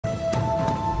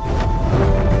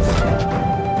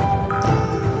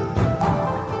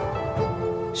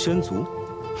仙族。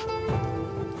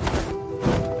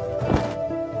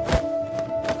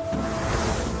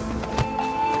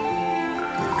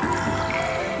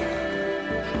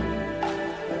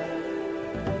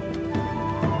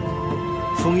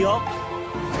蜂妖。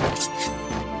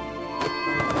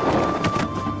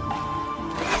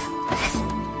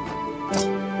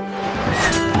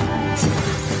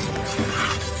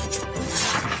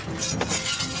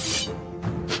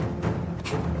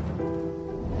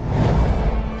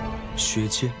 学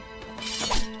剑，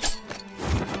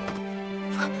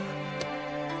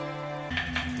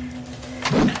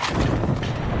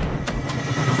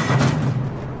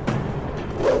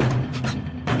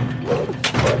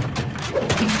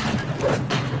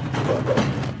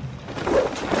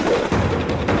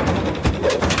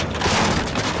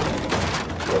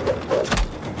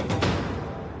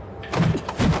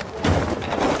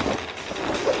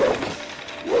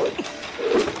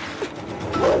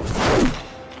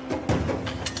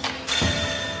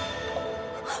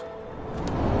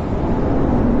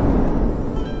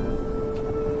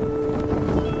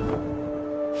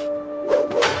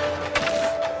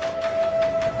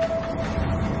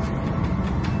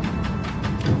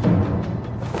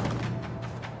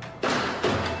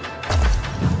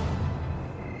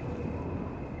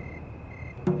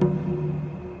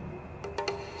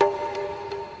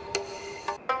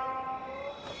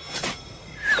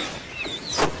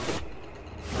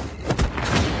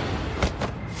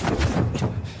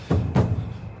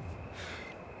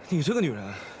你这个女人，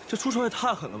这出手也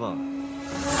太狠了吧！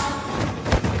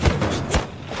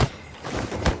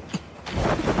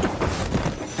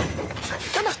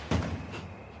等等，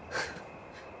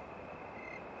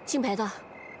姓裴的，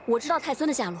我知道泰森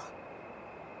的下落。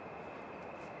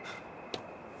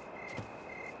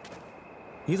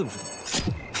你怎么知道？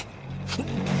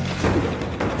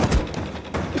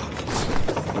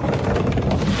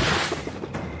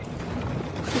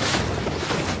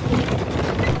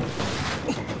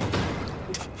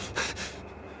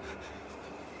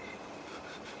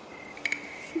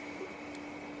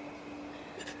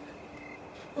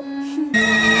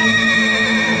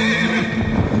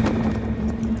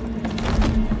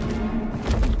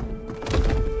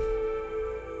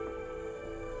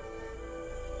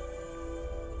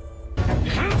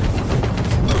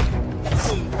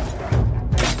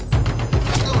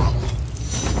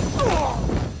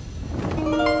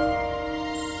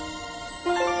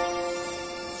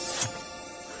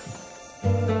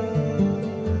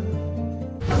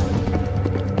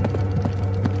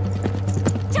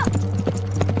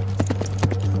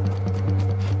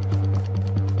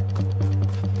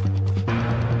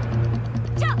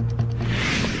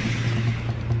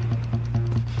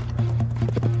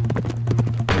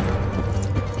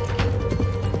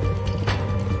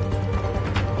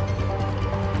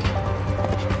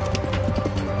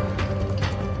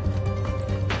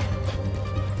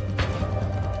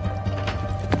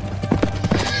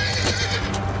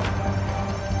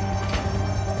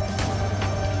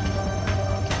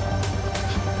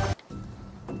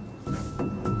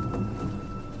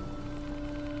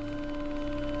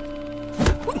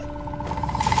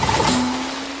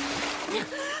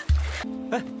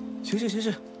 哎，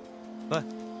行，喂，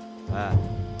哎，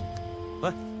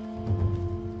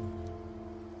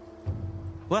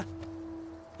喂，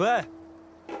喂，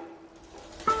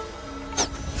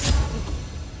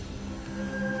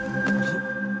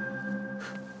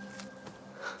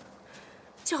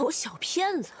叫我小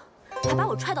骗子，还把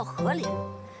我踹到河里。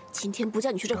今天不叫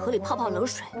你去这河里泡泡冷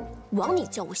水，枉你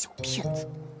叫我小骗子。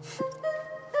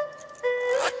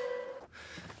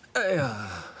哎呀！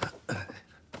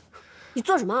 你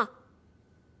做什么？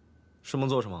什么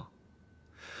做什么？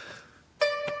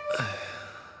哎呀，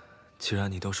既然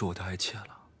你都是我的爱妾了，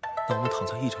那我们躺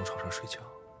在一张床上睡觉，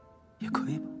也可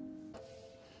以吧？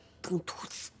笨犊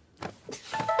子！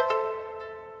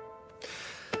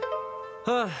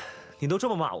哎，你都这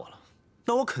么骂我了，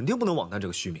那我肯定不能枉担这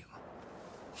个虚名啊！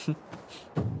哼！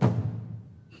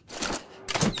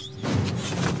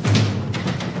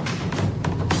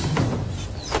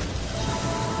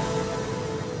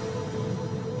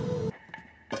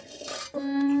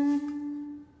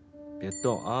别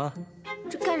动啊！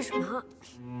这干什么？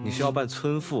你是要扮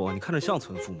村妇？你看着像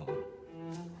村妇吗？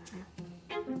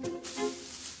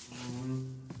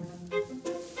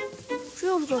这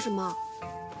又是做什么？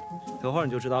等会儿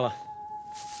你就知道了。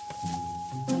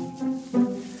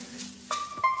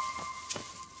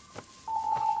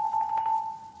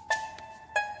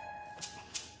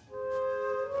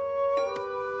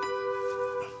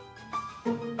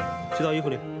系到衣服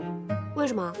里。为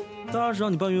什么？当然是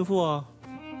让你扮孕妇啊！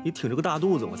你挺着个大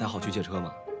肚子，我才好去借车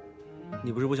嘛。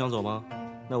你不是不想走吗？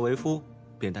那为夫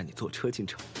便带你坐车进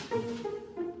城。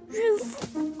孕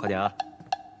妇，快点啊！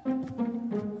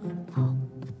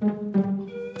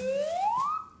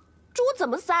猪怎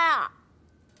么塞啊？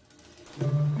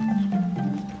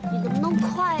你能不能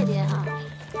快点啊？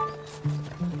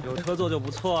有车坐就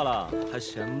不错了，还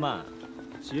嫌慢，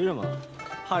急什么？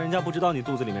怕人家不知道你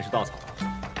肚子里面是稻草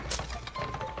啊？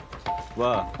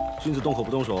喂，君子动口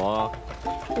不动手啊！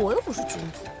我又不是君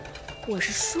子，我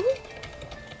是淑女。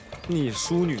你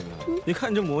淑女，你看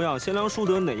你这模样，贤良淑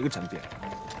德哪一个沾边？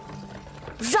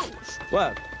让我说，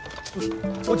喂，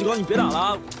我警告你别打了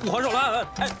啊！不还手了！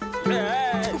哎！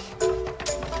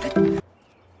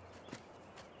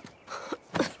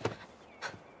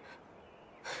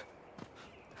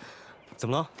怎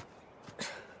么了？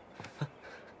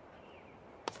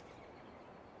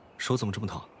手怎么这么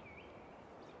疼？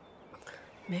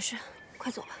没事，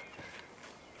快走吧。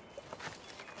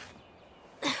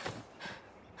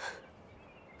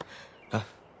来，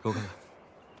给我看看。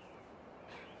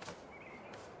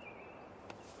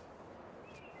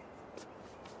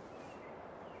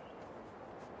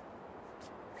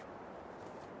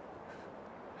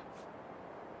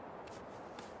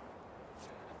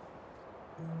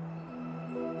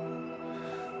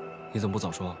你怎么不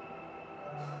早说？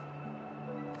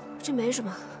这没什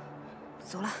么，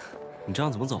走了。你这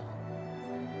样怎么走？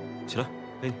起来，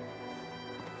陪你。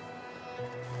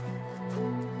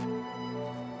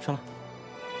上来。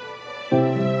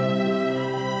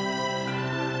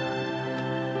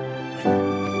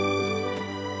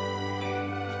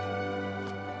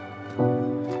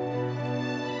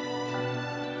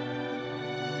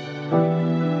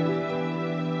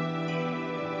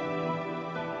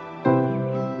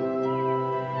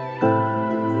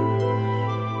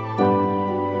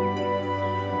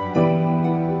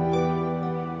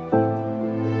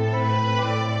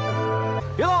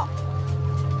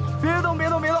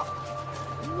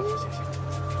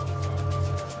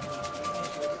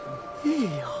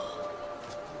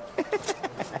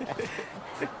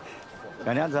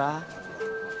小娘子，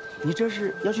你这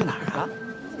是要去哪儿啊？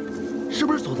是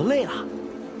不是走得累了？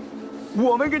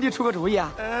我们给你出个主意啊！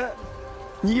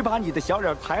你把你的小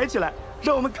脸抬起来，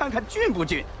让我们看看俊不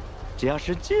俊。只要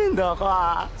是俊的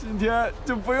话，今天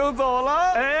就不用走了。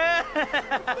哎，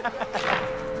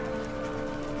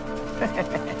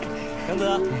娘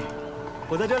子，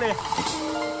我在这里。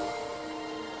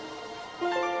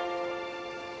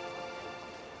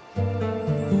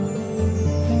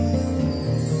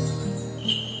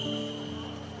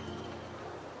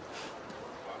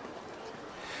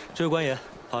这位官爷，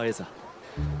不好意思，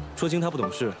说清他不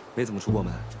懂事，没怎么出过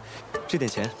门，这点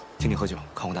钱请你喝酒，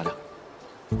宽宏大量。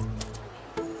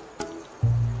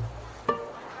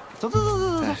走走走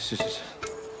走走。哎，是。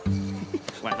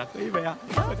晚上喝一杯啊！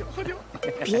喝酒喝酒。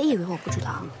别以为我不知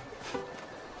道，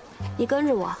你跟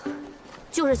着我，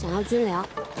就是想要军粮。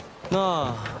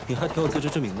那你还挺有自知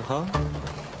之明的哈。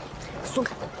松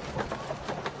开。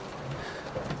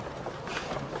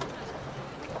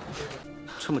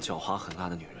这么狡猾狠辣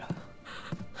的女人，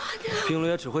病了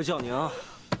也只会叫娘。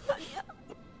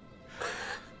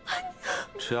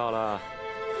吃药了？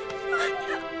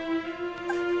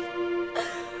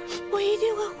我一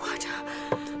定会活着，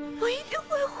我一定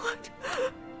会活着。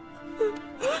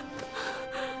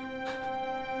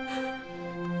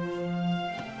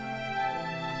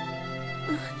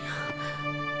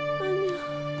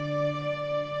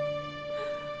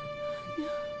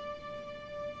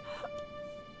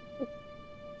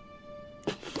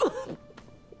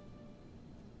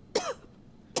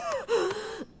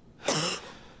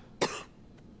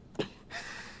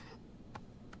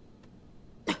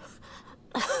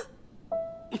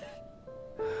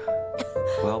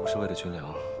我要不是为了军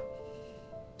粮，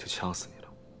就呛死你了。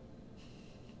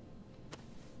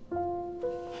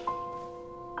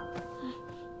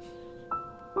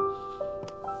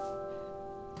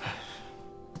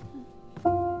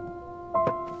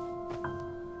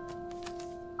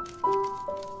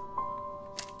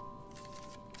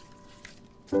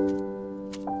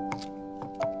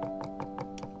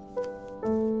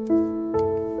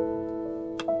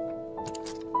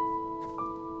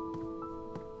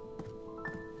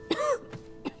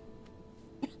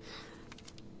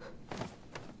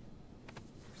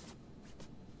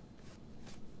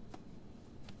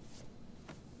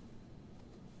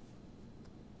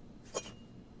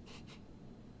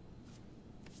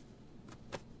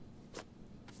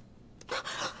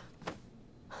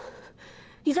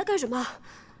你在干什么？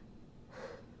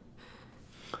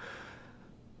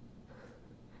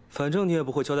反正你也不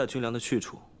会交代军粮的去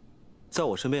处，在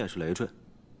我身边也是累赘。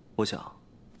我想，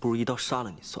不如一刀杀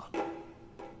了你算了。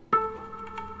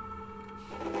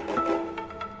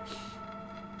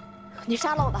你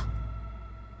杀了我吧！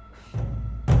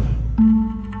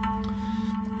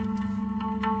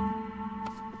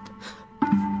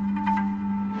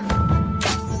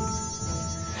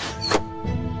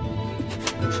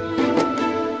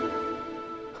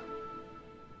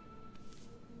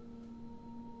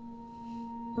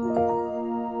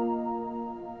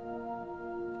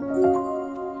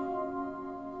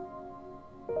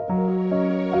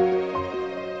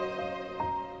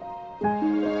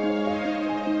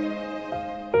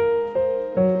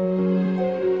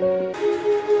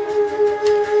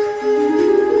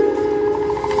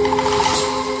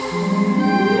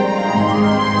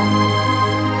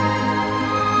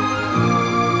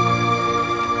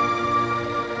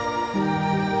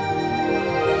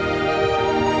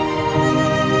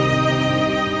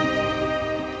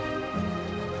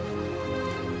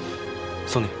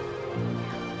送你。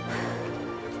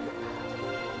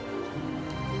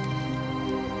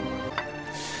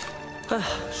哎呀，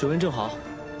水温正好，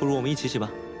不如我们一起洗吧。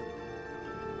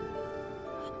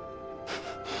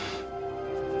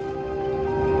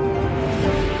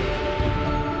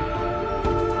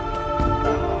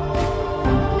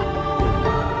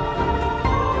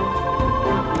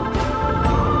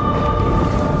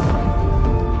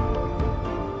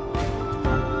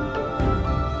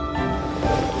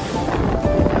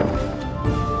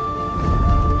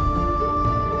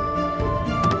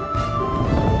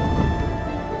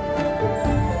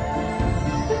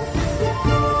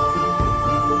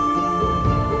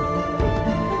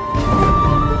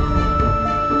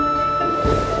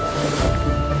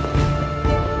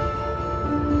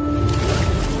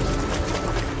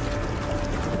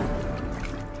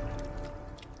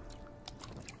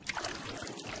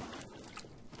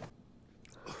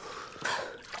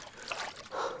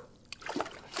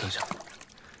等一下，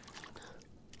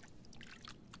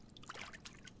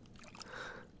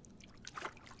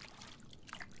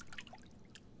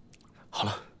好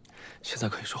了，现在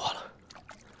可以说话了。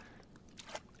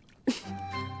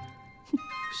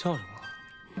笑什么？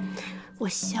我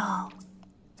笑，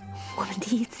我们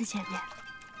第一次见面，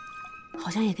好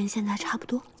像也跟现在差不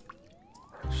多。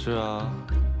是啊，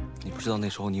你不知道那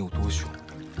时候你有多凶，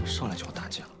上来就要打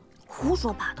架。胡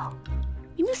说八道，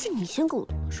明明是你先跟我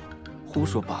动的手。胡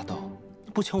说八道！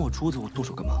你不抢我珠子，我动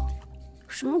手干嘛？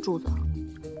什么珠子？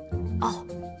哦，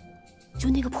就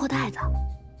那个破袋子，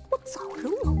我早扔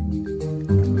了。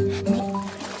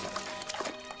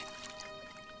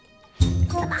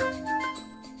怎么？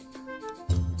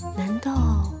难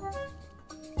道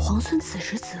皇孙此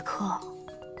时此刻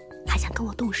还想跟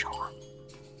我动手啊？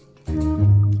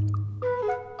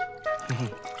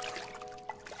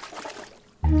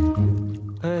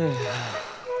哎呀，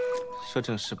说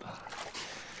正事吧，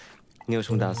你有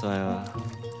什么打算呀？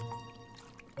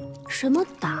什么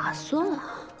打算啊？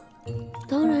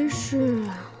当然是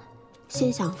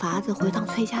先想法子回趟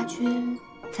崔家军，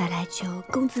再来救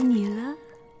公子你了。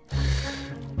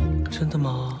真的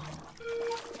吗？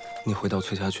你回到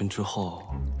崔家军之后，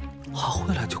还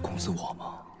会来救公子我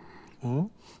吗？嗯？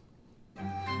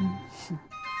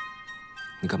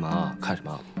你干嘛？看什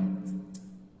么？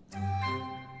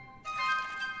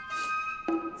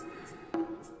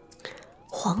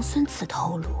皇孙此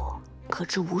头颅可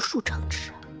知无数城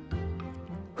池，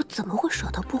我怎么会舍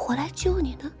得不回来救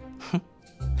你呢？哼，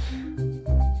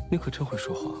你可真会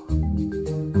说话，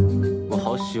我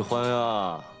好喜欢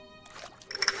啊，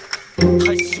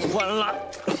太喜欢了。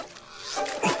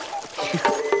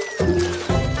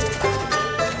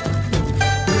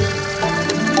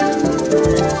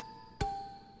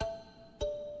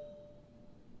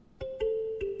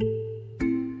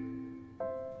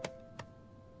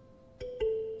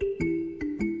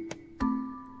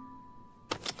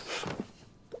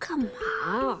干嘛？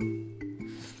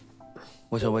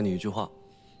我想问你一句话，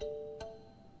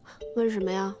问什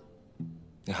么呀？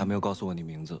你还没有告诉我你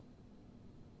名字。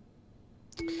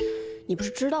你不是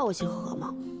知道我姓何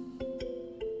吗？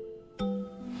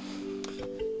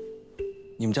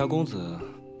你们家公子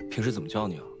平时怎么叫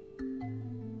你啊？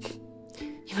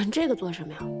你问这个做什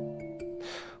么呀？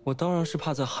我当然是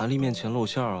怕在韩丽面前露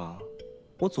馅啊，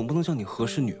我总不能叫你和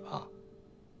氏女吧？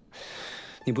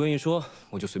你不愿意说，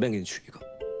我就随便给你取一个。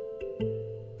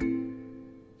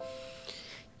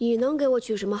你能给我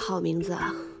取什么好名字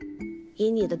啊？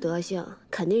以你的德行，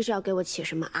肯定是要给我起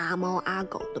什么阿猫阿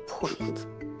狗的破名字。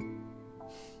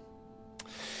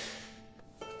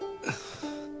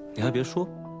你还别说，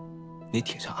你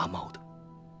挺像阿猫的。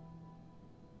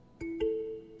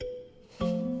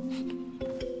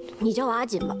你叫我阿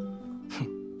锦吧。哼，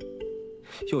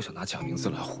又想拿假名字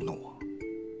来糊弄我，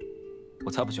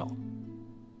我才不叫呢。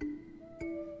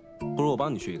不如我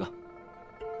帮你取一个，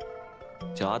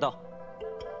叫阿道。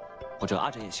或者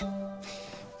阿珍也行。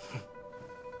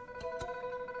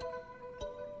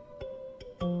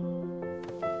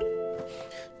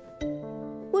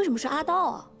为什么是阿道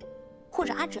啊？或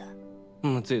者阿枕？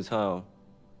自己猜哦。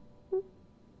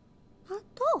阿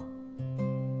道，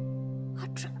阿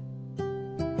枕。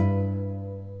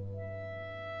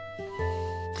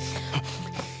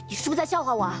你是不是在笑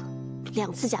话我啊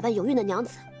？2次假扮有孕的娘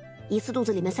子，1次肚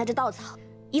子里面塞着稻草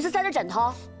，1次塞着枕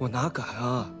头。我哪敢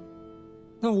啊！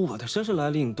那我的身世来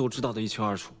历你都知道的一清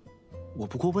二楚，我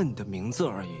不过问你的名字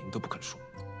而已，你都不肯说。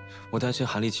我担心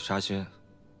韩立起杀心，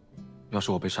要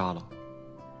是我被杀了，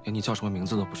连你叫什么名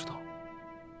字都不知道，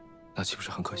那岂不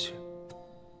是很可惜？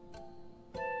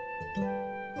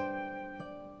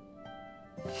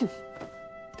哼，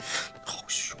好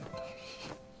凶！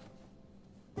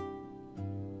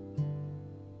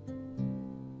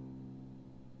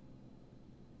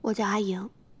我叫阿莹，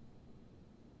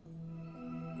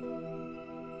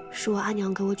是我阿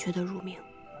娘给我取的乳名。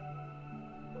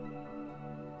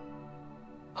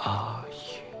阿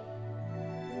莹，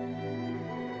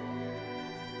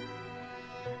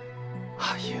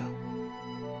阿莹，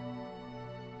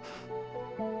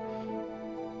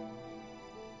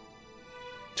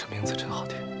这名字真好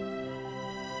听。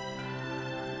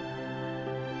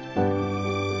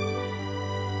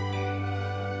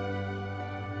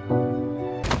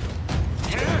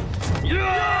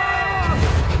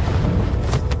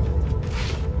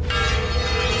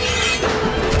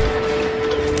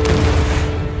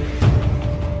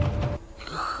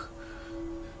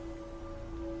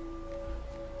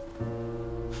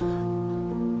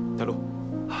带路。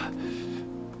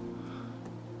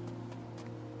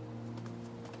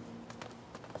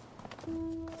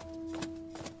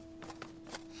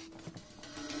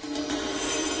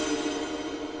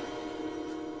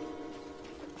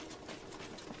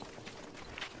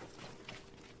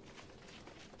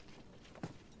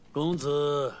公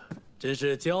子真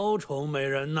是娇宠美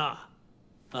人呐！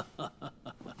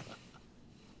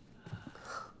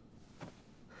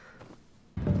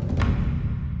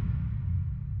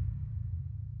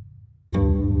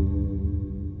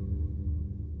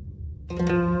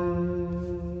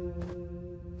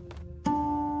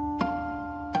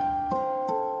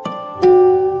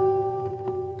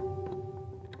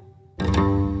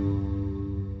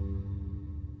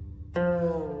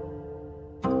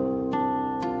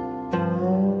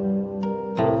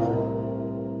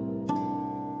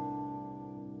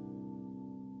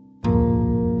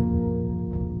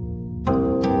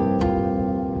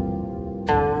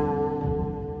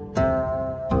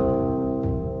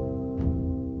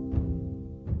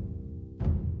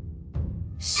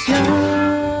小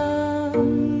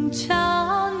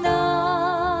桥能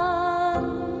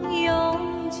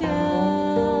永久，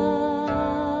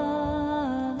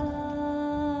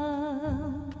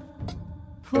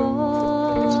破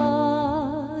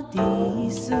地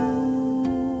速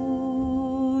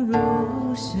如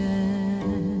神。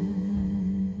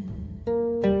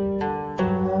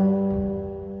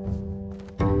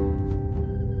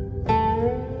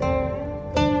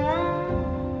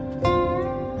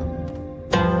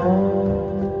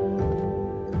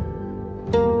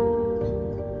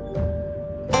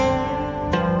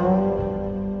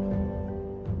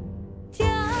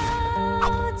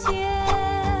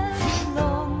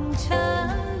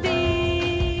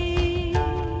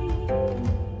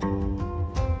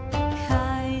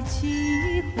开启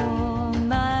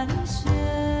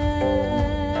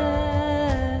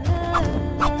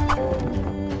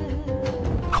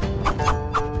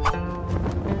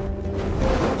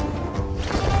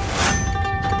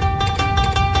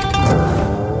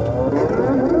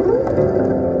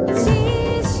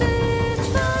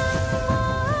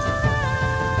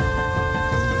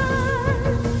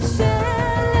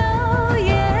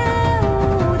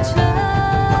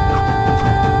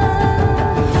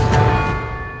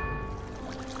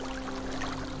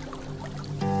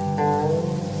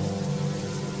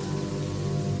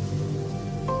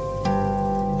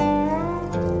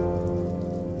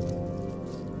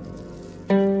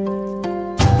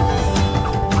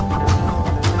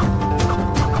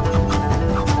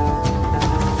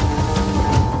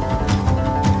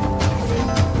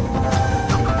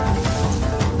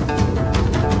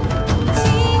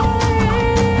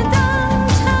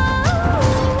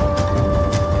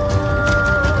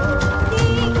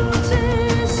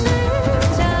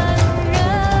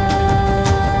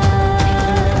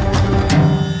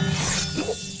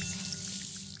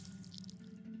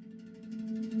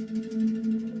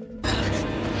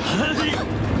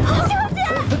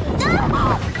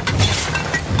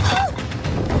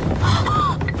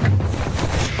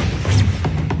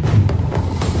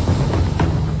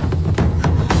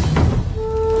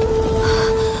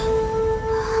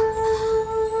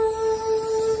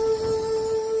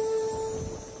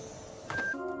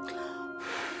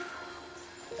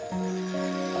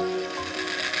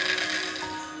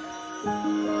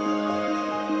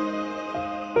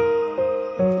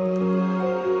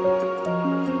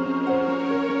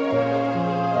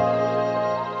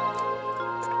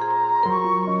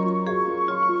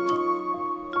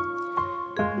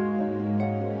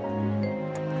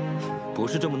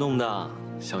这么弄的，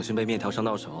小心被面条伤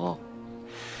到手。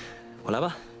我来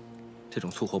吧，这种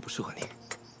粗活不适合你。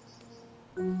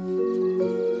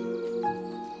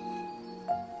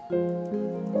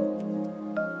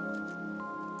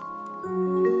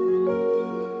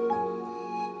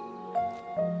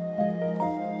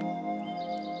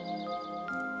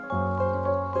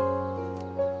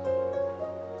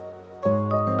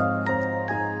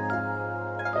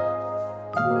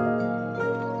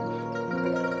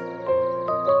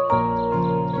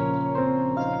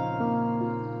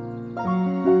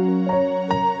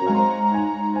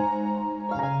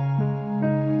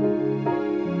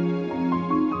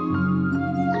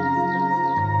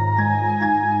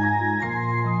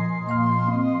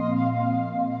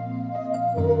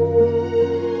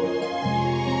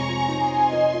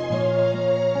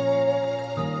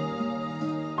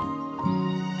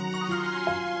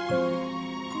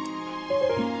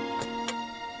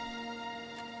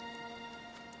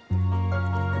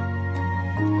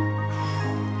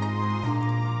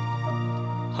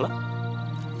好了，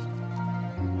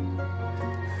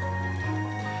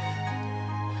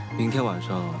明天晚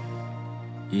上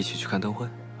一起去看灯会。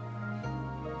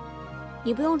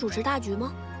你不用主持大局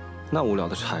吗？那无聊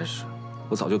的差事，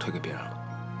我早就推给别人了。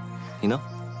你呢？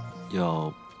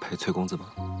要陪崔公子吗？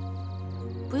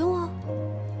不用啊。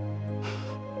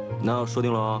那说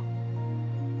定了哦。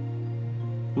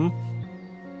嗯，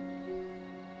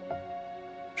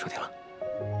说定了。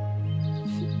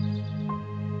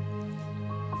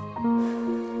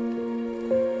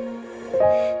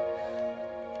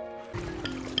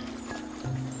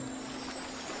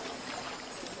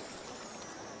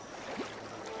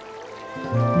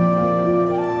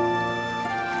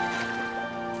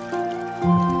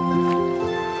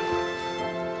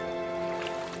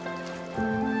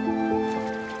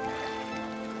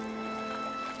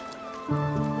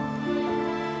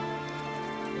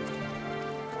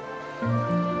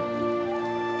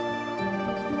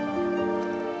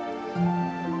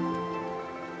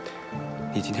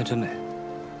你今天真美，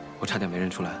我差点没认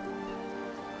出来。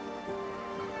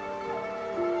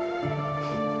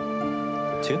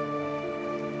请。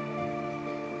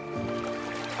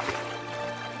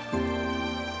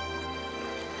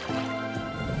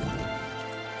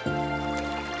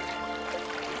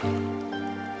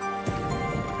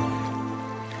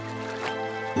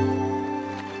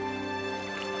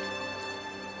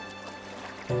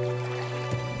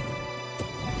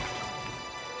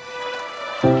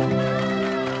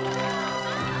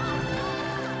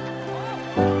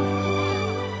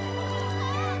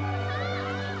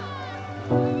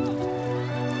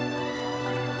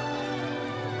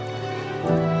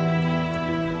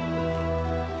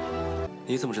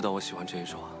你怎么知道我喜欢这一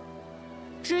首啊？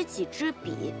知己知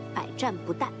彼，百战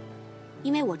不殆。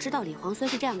因为我知道李皇孙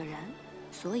是这样的人，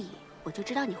所以我就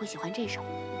知道你会喜欢这首。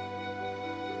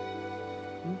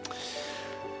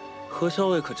何校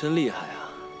尉可真厉害啊！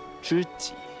知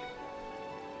己，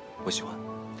我喜欢。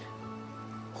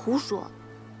胡说，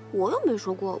我又没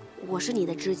说过我是你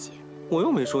的知己。我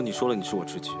又没说你说了你是我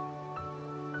知己。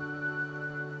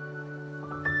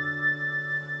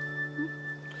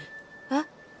哎，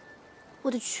我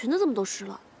的裙子怎么都湿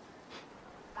了？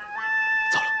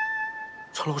糟了，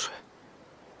穿漏水。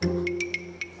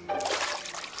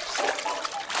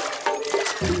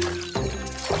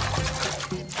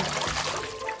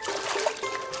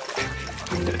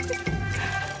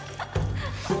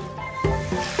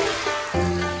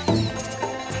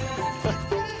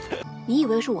你以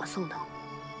为是我送的？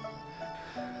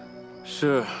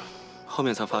是，后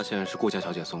面才发现是顾家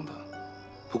小姐送的。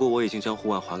不过我已经将护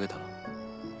腕还给她了。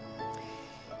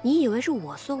你以为是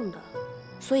我送的，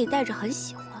所以戴着很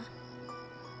喜欢。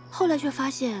后来却发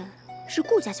现是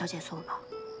顾家小姐送的，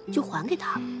就还给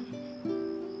她了。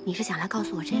你是想来告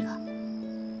诉我这个？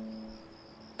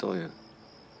倒也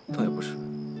不是。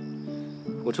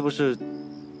我这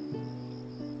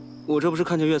不是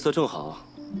看见月色正好，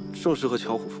正适合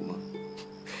抢虎符吗？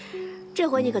这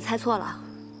回你可猜错了，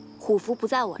虎符不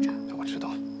在我这儿。我知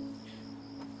道。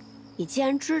你既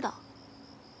然知道，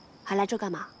还来这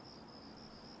干嘛？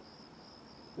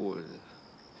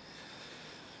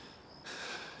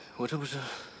我这不是……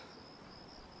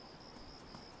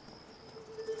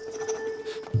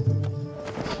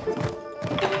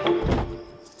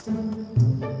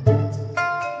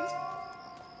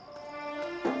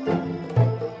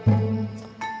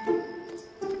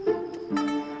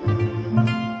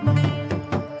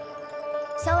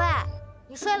小伟，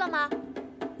你睡了吗？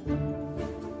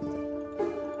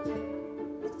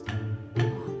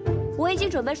我已经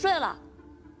准备睡了。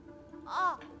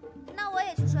哦，那我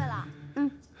也去睡了。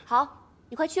好，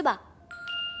你快去吧。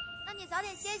那你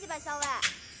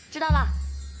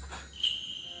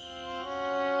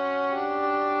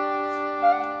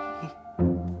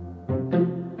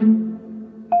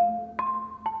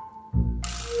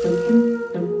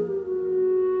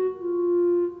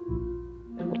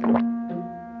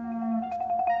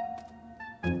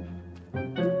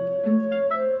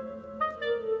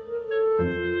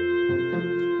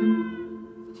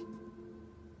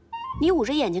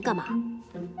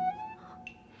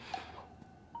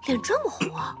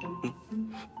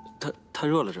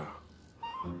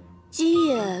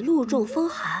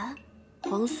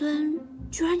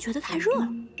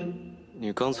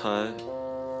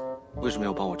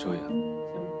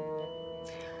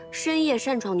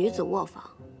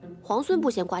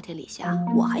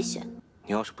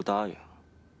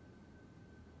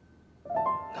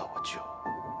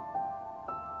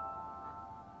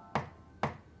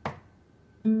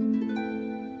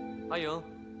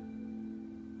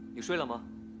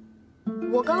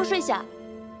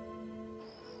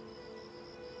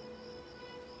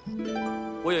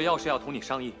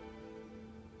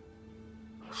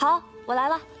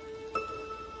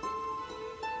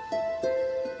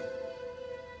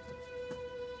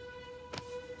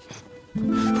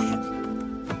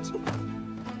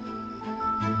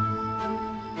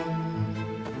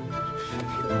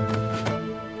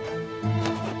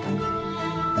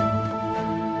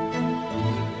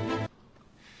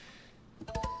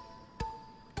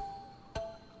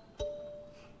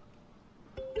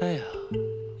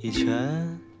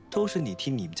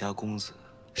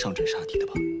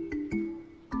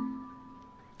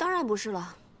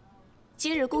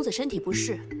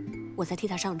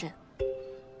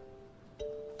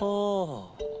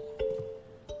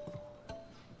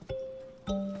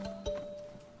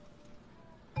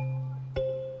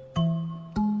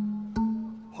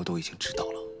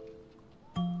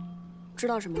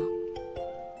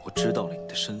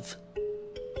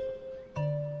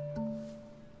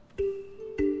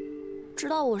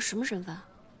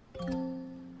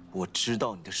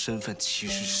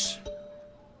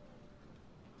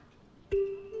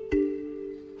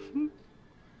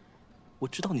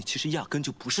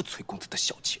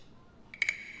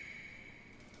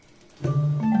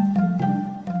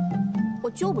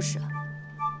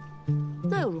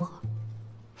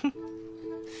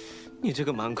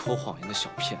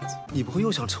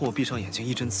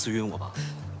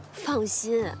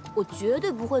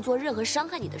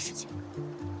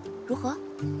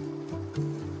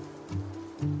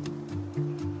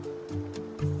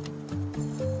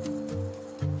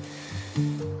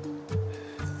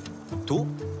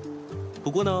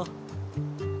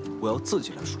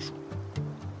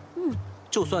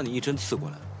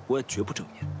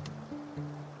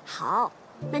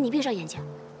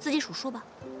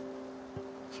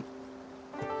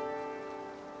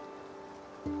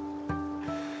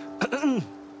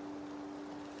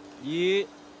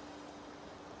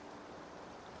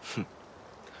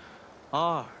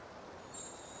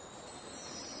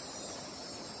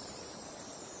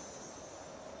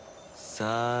3、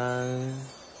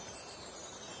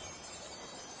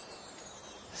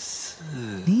4。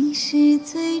你是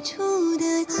最初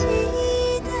的期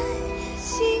待，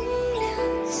心亮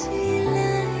起来。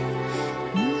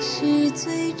你是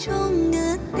最终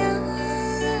的答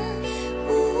案，无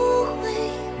悔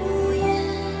无言。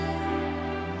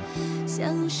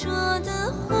想说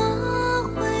的话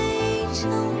汇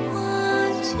成画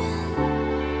卷，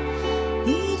一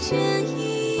卷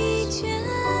一卷。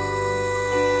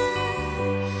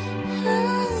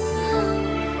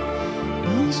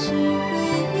你是唯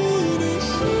一的誓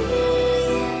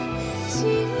言，心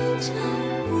照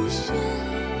不宣。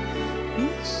你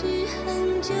是很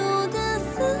久的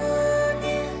思念，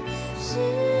始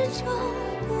终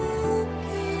不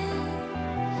变。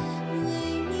为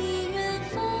你愿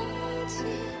放弃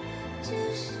这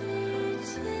世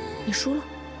界。你输了。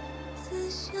此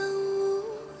生无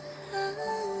憾。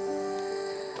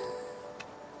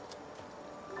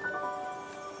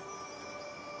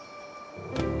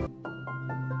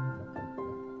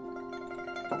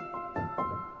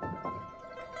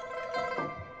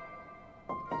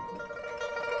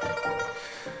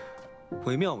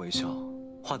惟妙惟肖，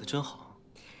画得真好。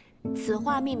此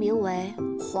画命名为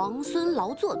《皇孙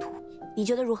劳作图》，你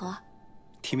觉得如何？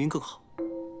题名更好。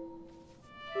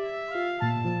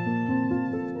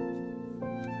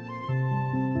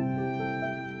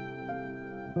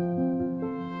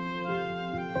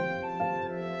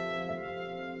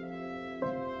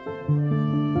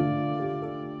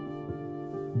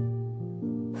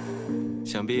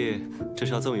想必这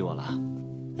是要赠予我了。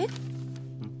哎，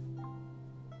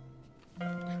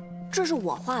这是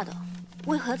我画的，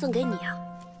为何要赠给你啊？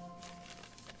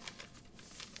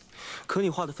可你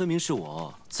画的分明是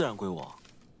我，自然归我。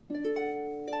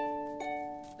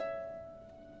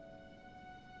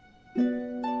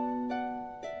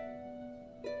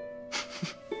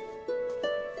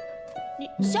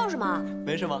你笑什么？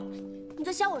没什么，你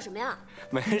在笑我什么呀？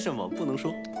没什么，不能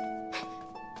说。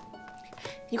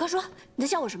你快说，你在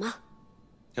笑我什么？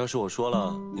要是我说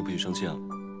了，你不许生气啊。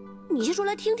你先说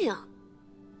来听听啊。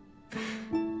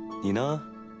你呢，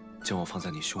将我放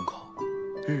在你胸口，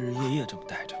日日夜夜这么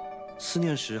带着，思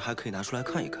念时还可以拿出来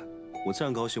看一看，我自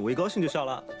然高兴，我一高兴就笑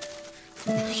了。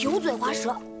油嘴滑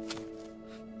舌。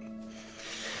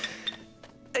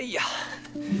哎呀，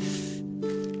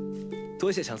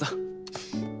多谢强赠。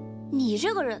你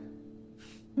这个人，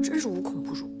真是无孔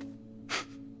不入。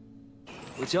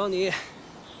我教你，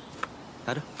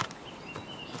拿着。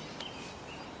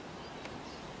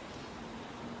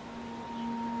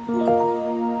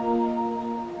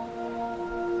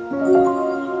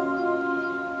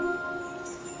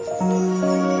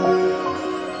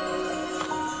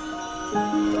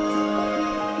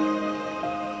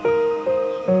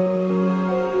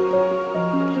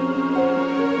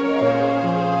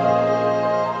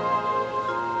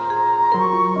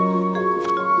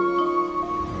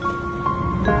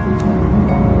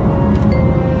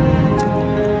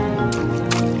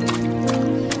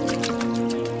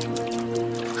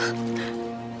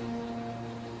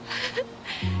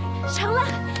成了，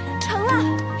成了，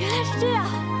原来是这样。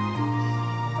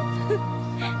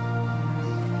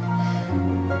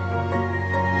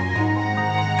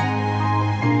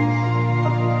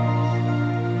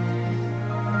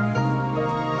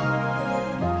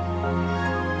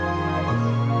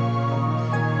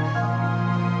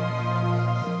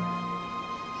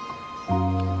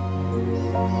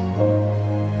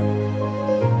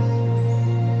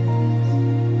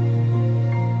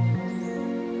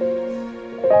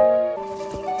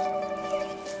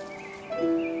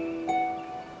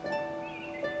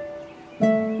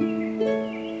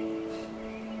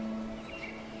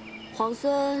皇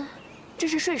孙，这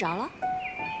是睡着了？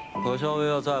可校尉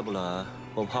要再不来，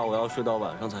我怕我要睡到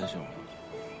晚上才行了。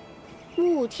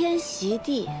沐天席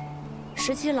地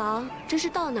，17郎真是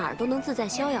到哪儿都能自在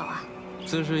逍遥啊！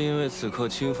自是因为此刻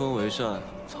清风为善，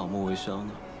草木为香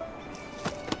呢。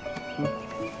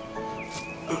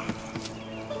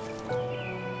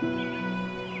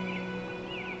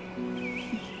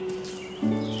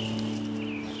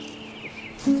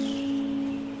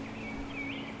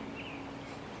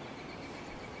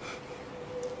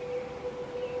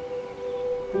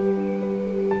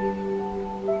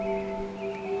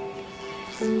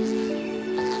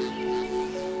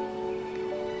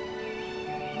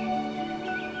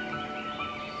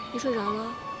你睡着了？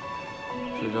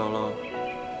睡着了。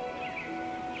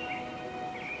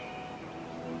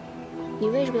你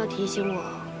为什么要提醒我？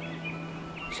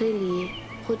崔离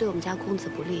会对我们家公子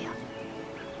不利啊？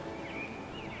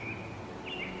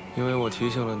因为我提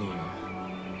醒了你，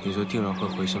你就定然会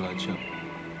回心来见我。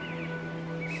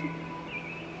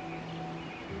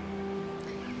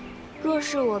若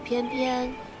是我偏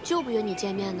偏就不约你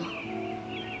见面呢？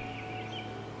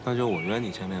那就我约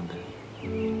你见面呗。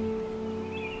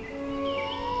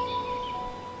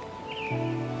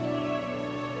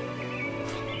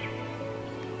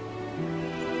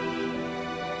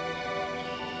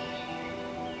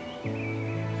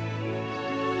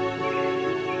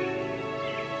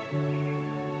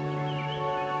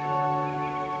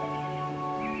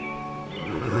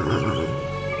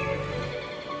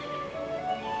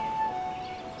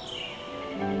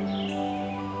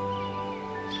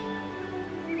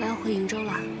我要回瀛州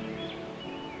了，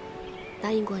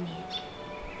答应过你，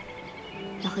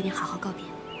要和你好好告别。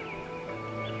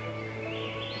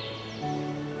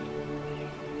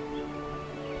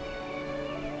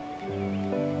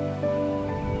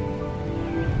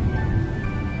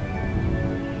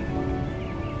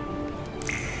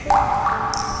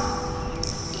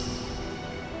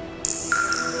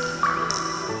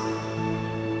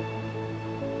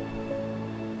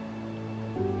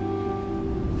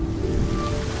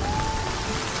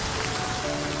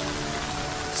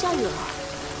下雨了。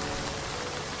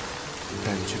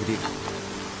带你去个地方。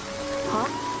好。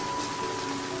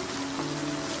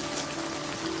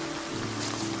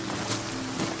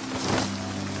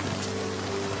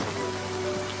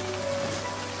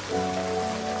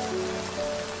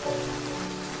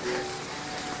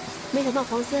没想到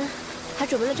皇孙还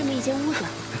准备了这么一间屋子。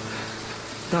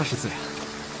那是自然。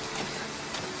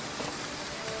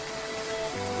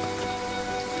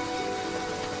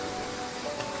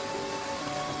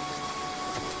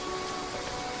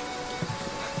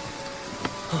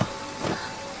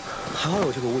还好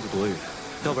有这个屋子躲雨，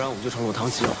要不然我们就成落汤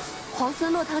鸡了。皇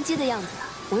孙落汤鸡的样子，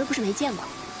我又不是没见过。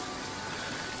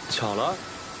巧了，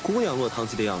姑娘落汤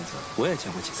鸡的样子我也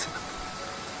见过几次呢。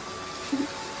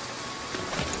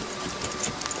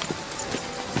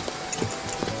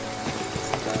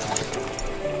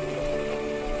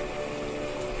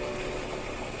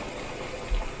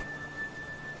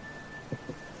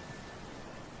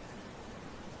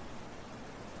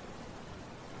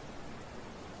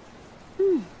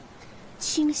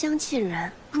清香沁人，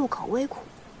入口微苦，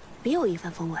别有一番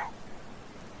风味。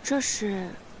这是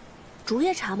竹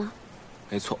叶茶吗？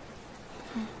没错。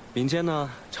民间呢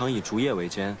常以竹叶为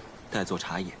煎，代作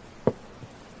茶饮。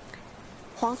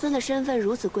皇孙的身份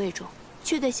如此贵重，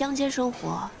却对乡间生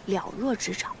活了若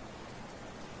指掌。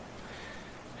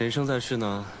人生在世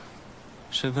呢，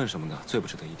身份什么的最不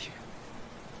值得一提。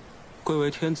贵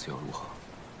为天子又如何？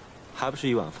还不是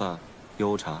一碗饭，一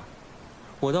瓯茶。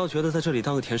我倒觉得在这里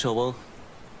当个田舍翁，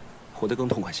活得更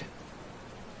痛快些。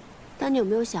但你有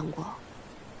没有想过，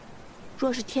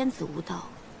若是天子无道，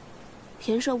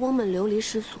田舍翁们流离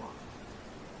失所，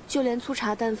就连粗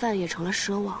茶淡饭也成了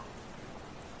奢望，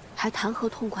还谈何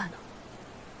痛快呢？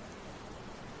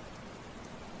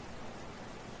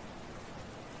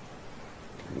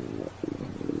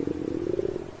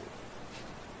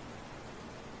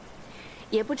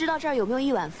也不知道这儿有没有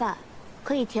一碗饭，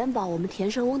可以填饱我们田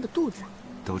舍翁的肚子。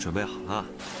都准备好了。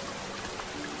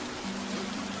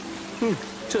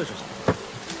这是好。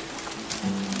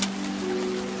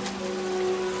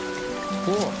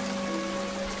哦，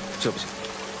这不行。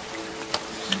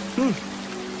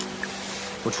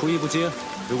我厨艺不精，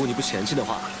如果你不嫌弃的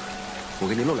话，我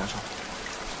给你露两手。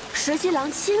石七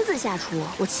郎亲自下厨，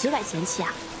我岂敢嫌弃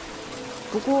啊？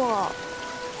不过，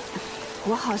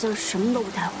我好像什么都不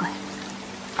太会。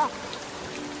哦，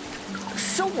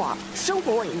生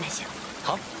火我应该行。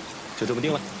好，就这么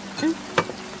定了。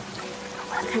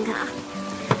我来看看啊。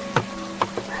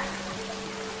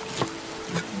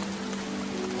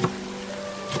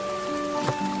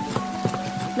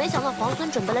没想到皇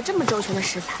孙准备了这么周全的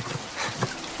食材。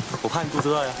我怕你肚子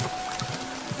饿呀。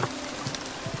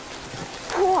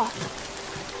嚯，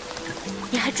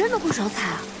你还真的会烧菜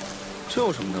啊？这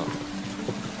有什么的？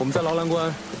我们在劳兰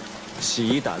关，洗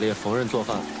衣、打猎、缝纫、做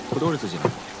饭，不都是自己来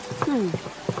吗？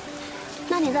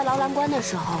那你在劳兰关的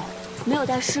时候，没有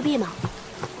带侍婢吗？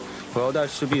我要带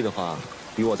侍婢的话，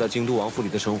与我在京都王府里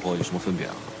的生活有什么分别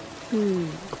啊？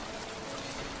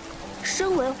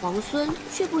身为皇孙，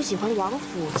却不喜欢王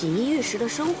府锦衣玉食的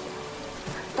生活，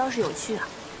倒是有趣啊。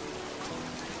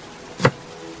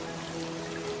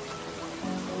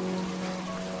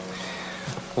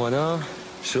我呢，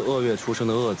是鄂月出生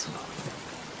的鄂子，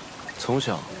从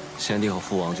小先帝和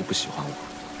父王就不喜欢我，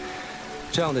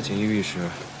这样的锦衣玉食，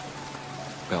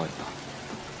不要也罢。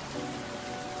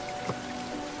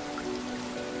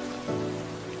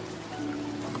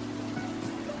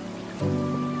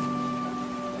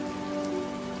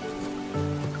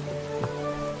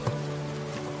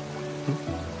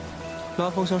拉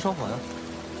风箱烧火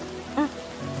呀。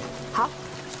好。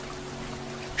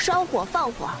烧火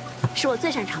放火是我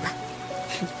最擅长的。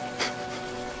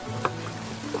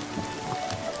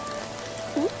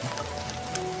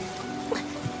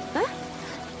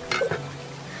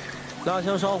拉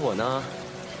香烧火呢，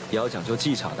也要讲究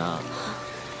技巧的，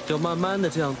要慢慢的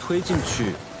这样推进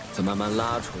去，再慢慢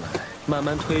拉出来，慢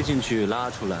慢推进去拉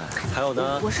出来。还有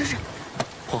呢，我试试。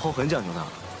火候很讲究的，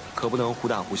可不能忽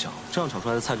大忽小，这样炒出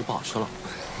来的菜就不好吃了。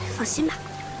放心吧。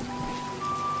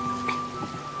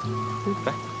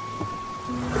来。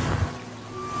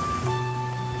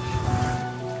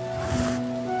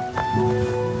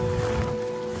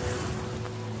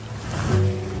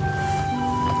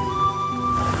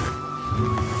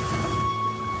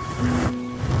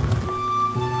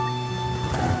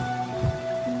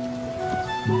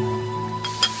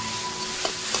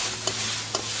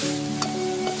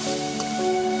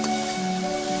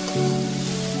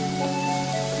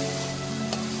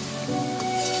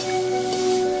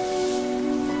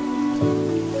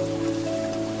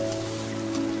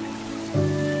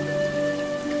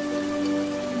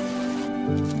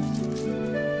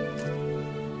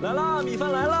来啦，米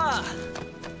饭来了，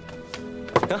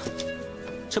行，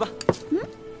吃吧。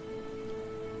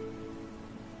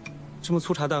这么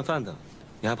粗茶淡饭的，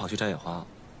你还跑去摘野花？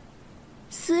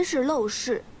私事陋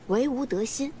室，唯吾德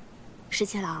馨。石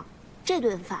七郎，这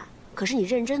顿饭可是你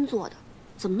认真做的，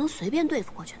怎么能随便对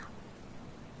付过去呢？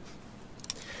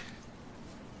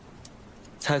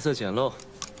菜色简陋，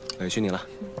委屈你了。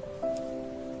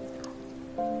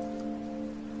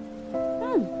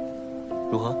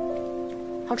如何？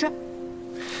好吃。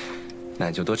那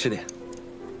你就多吃点。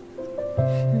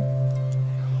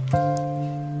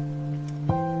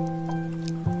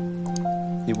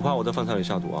不怕我在饭菜里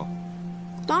下毒啊？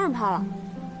当然怕了。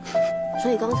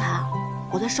所以刚才啊，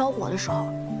我在烧火的时候，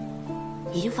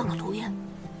已经放了毒液。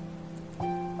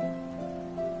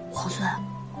黄孙，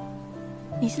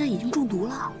你现在已经中毒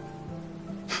了。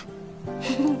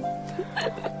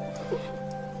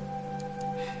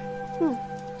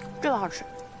这个好吃。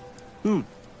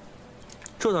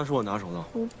这才是我拿手的。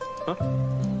啊，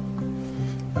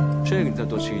这个你再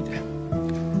多吃一点。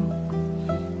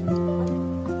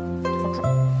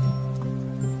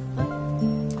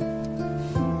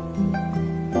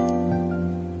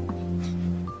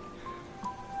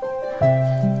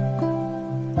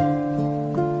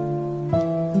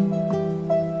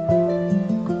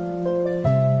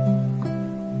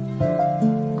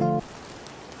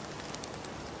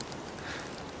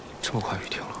这么快雨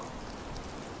停了。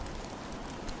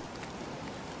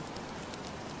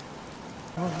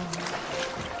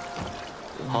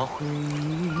好。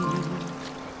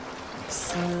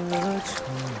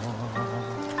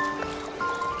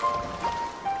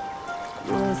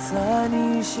落在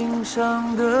你心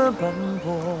上的斑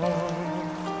驳，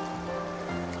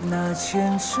那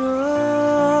牵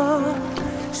扯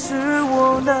使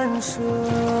我难舍。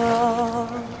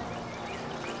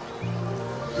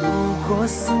如果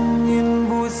思念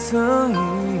不曾遗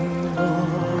落，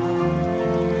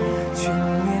却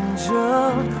念着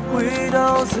回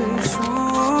到最初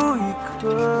一刻，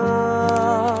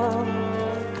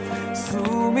宿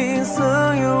命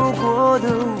曾有过的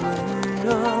温热，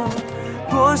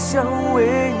多想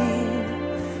为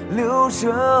你留着。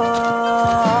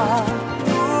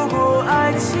如果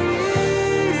爱记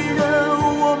得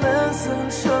我们曾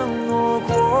承诺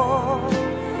过，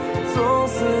从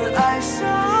此爱上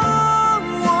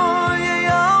我也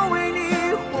要为你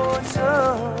活着，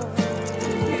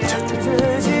沿着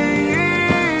记忆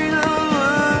的轮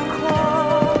廓，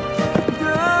等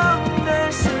待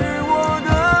是我的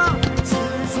执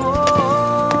着。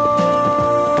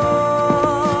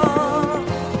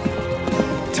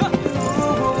如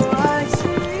果爱情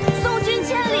送君千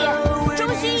里，终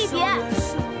须一别，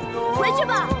回去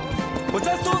吧。我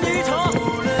再送你一程。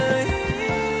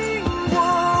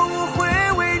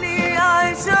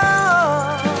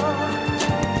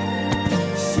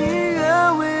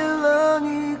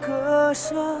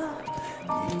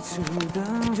一直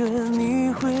等着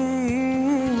你回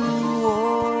应我。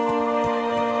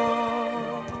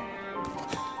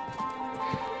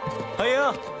海英，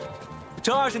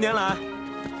这20年来，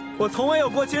我从未有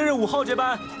过今日午后这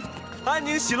般安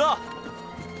宁喜乐。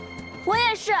我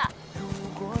也是。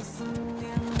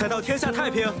待到天下太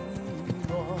平，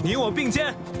你我并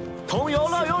肩，同游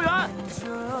乐悠原。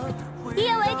一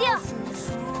言为定。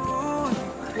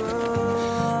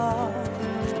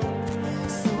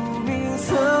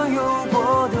曾有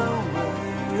过的温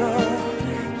热，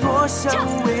多想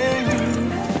为你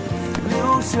留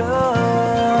着。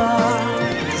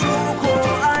如果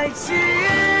爱记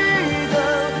得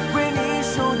为你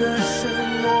守的承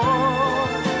诺，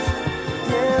跌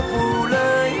覆了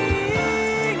因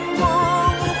果，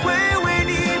我会为你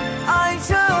爱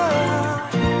着，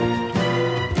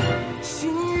心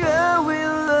愿为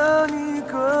了你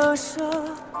割舍，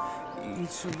一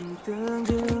直等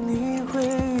着你回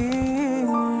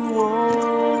应我。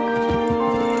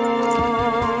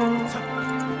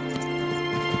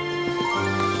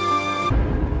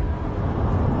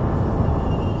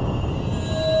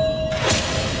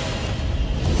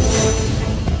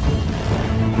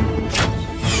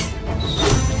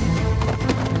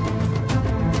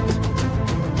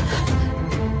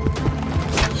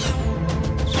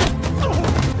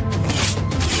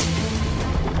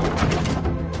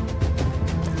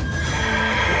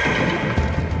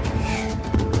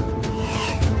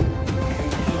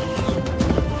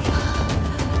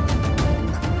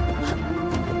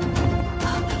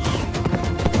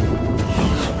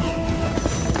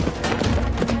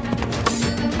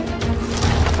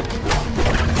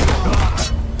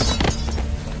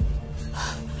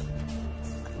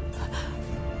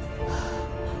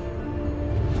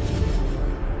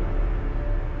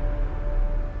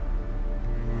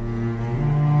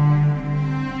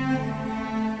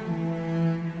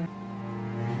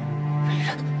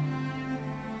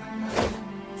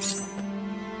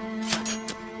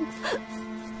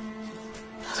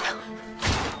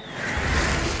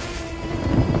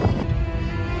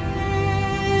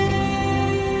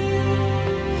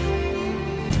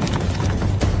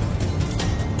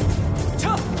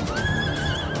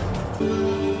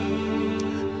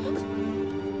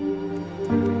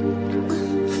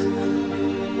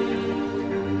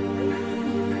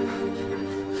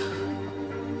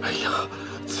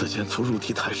此剑粗入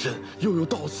体太深，又有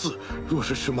倒刺，若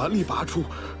是使蛮力拔出，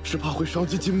只怕会伤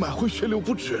及经脉，会血流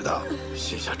不止的。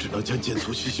现下只能将剑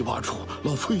粗细细挖出。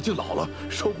老夫已经老了，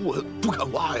手不稳，不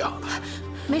敢挖呀。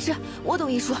没事，我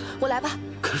懂医术，我来吧。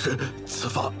可是此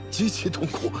法极其痛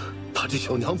苦，她这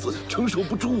小娘子承受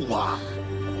不住啊。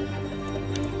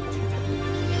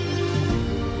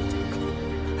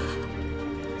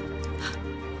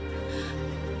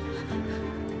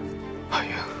阿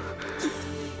英，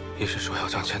医生说要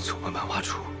将剑粗慢慢挖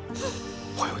出，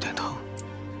会有点疼，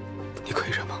你可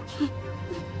以忍吗？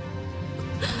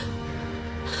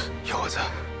有我在，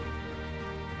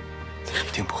你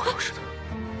一定不会有事的。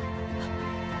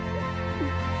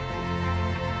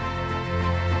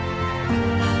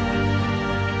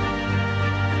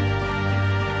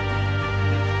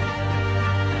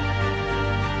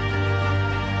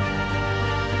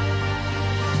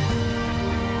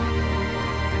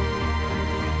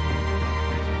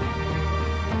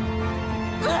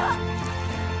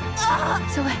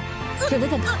小伟，忍着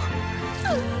点疼。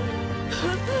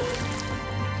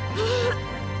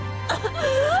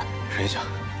忍一下，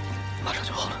马上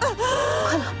就好了。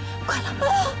快了，快了！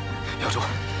咬住，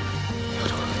咬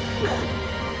住！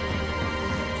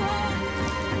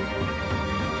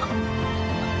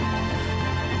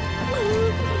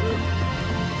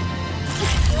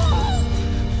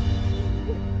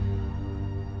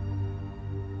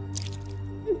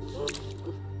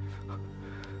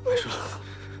没事了，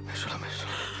没事了，没事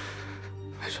了，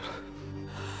没事了，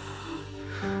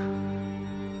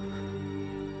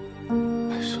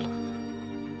没事了。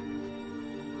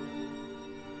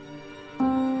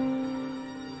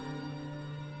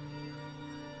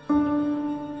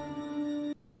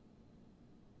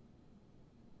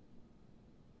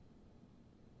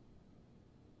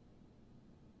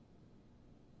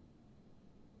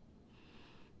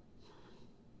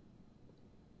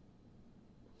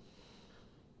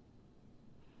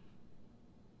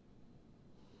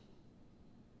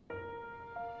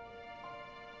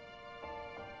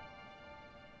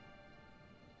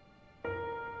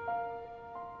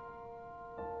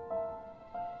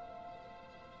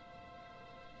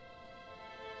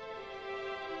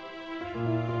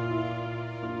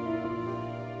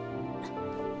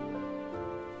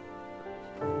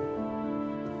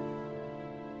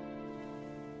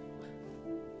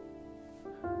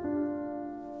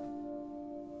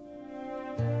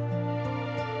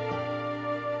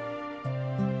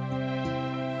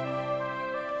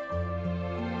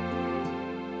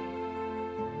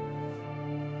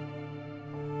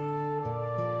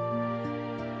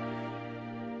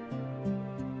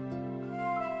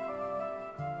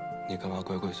你干嘛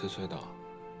鬼鬼祟祟的，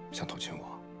想偷亲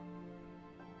我？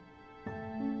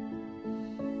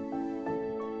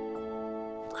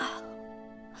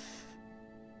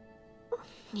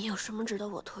你有什么值得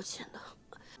我偷亲的？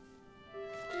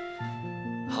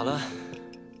好了，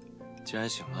既然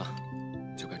醒了，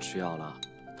就该吃药了。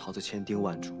桃子千叮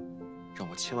万嘱，让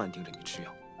我千万盯着你吃药，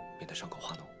免得伤口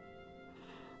化脓。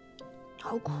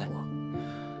好苦啊！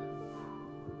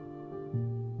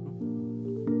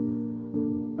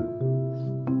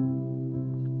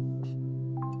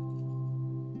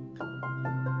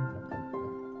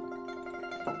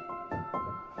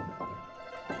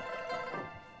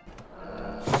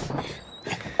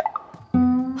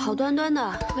好端端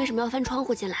的，为什么要翻窗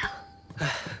户进来啊？哎，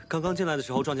刚刚进来的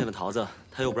时候撞见了桃子，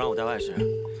她又不让我带外食，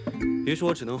于是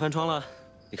我只能翻窗了。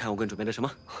你看我给你准备的什么？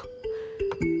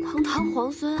堂堂皇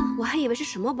孙，我还以为是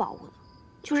什么宝物呢，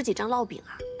就是几张烙饼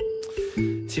啊。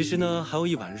其实呢，还有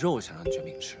一碗肉想让你卷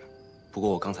饼吃，不过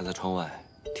我刚才在窗外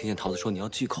听见桃子说你要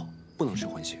忌口，不能吃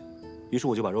荤腥，于是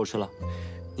我就把肉吃了。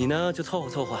你呢，就凑合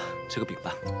凑合吃个饼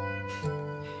吧。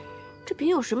这饼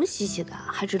有什么稀奇的，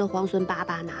还值得皇孙巴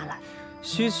巴拿来？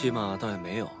稀奇嘛，倒也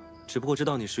没有，只不过知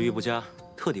道你食欲不佳，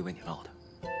特地为你烙的。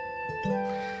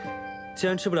既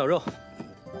然吃不了肉，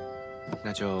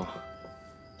那就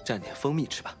蘸点蜂蜜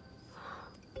吃吧。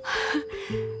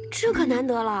这可难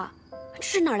得了，这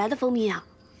是哪来的蜂蜜啊？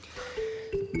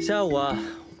下午啊，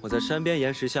我在山边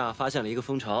岩石下发现了一个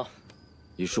蜂巢，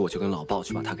于是我就跟老鲍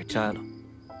去把它给摘了。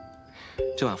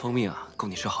这碗蜂蜜啊，够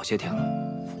你吃好些天了。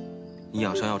你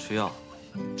养伤要吃药，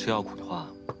吃药苦的话，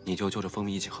你就就着蜂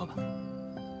蜜一起喝吧。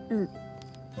嗯。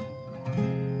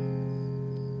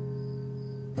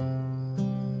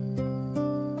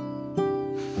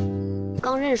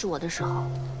刚认识我的时候，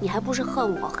你还不是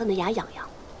恨我恨得牙痒痒？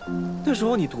那时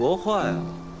候你多坏啊，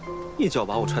一脚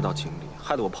把我踹到井里，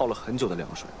害得我泡了很久的凉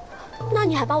水。那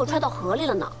你还把我踹到河里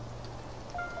了呢。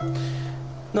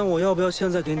那我要不要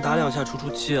现在给你打2下出出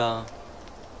气啊？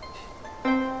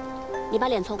你把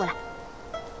脸凑过来。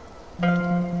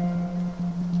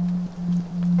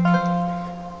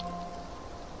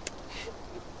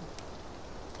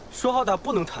说好打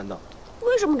不能弹的。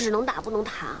为什么只能打不能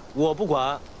弹？我不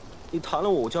管，你弹了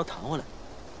我就要弹回来。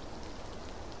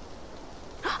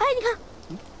哎，你看，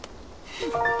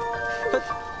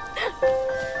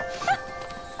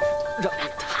让你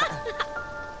弹。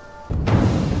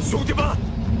兄弟们，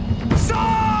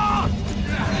杀！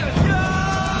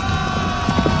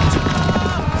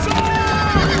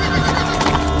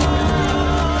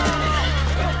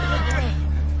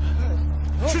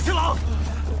十七郎，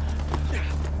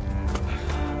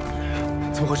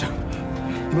怎么回事？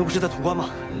你们不是在潼关吗？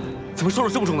怎么受了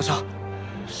这么重的伤？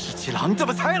十七郎，你怎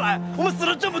么才来？我们死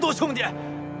了这么多兄弟！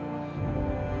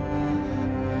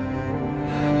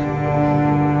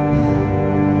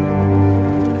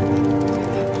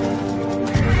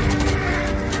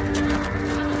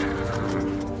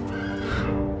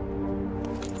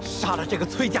杀了这个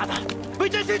崔家的，为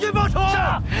真心军报仇！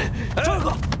杀！周二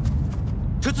哥，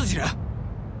这自己人。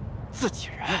自己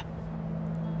人？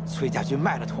崔家军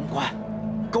卖了潼关，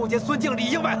勾结孙敬里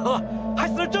应外合，还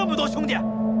死了这么多兄弟。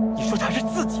你说他是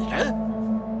自己人？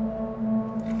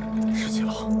十七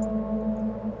郎，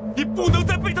你不能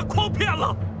再被他诓骗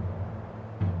了。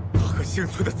他和姓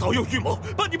崔的早有预谋，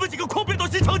把你们几个诓骗到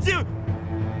西长京。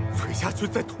崔家军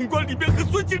在潼关里面和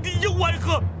孙敬里应外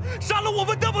合，杀了我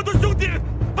们那么多兄弟，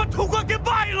把潼关给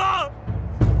卖了。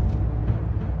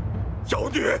妖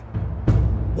女，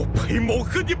我裴某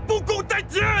和你不共戴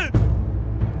天！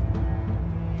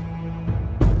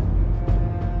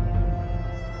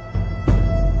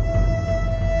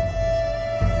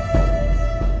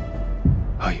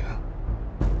阿莹，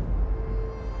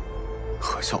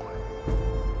何小伟，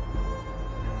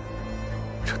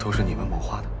这都是你们谋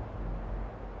划的，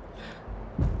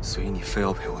所以你非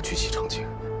要陪我去西长京，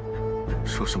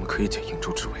说什么可以解瀛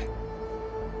州之围？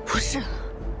不是。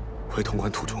回潼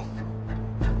关途中，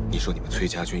你说你们崔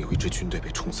家军有一支军队被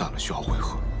冲散了，需要会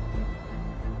合。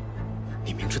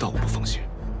你明知道我不放心，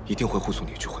一定会护送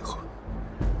你去会合，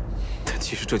但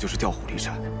其实这就是调虎离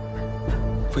山，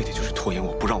为的就是拖延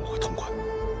我，不让我回潼关。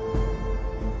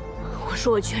我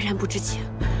说我全然不知情，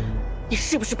你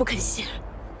是不是不肯信？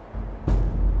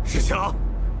十七郎，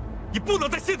你不能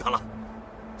再信他了。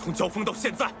从交锋到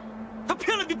现在，他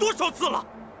骗了你多少次了？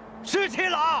十七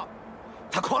郎，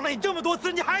他诓了你这么多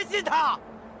次，你还信他？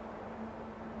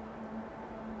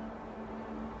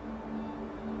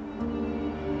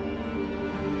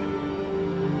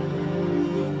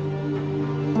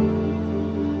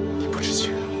你不知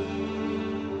情，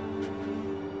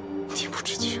你不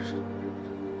知情。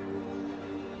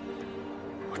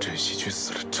我镇西军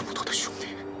死了这么多的兄弟，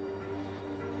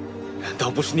难道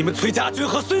不是你们崔家军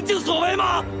和孙敬所为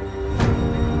吗？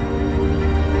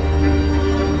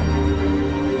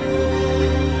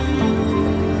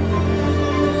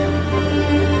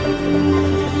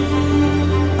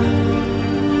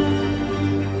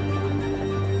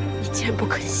你既然不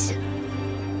肯信，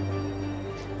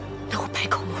那我百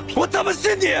口莫辩。我怎么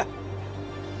信你？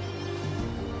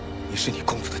你是你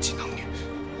公子的锦囊女，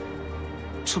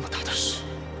这么大的事，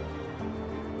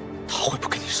他会不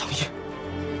跟你商议？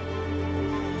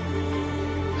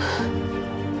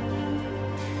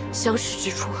相识之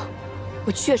初，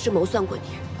我确实谋算过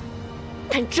你，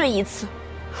但这一次，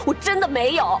我真的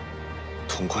没有。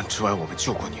潼关之外，我们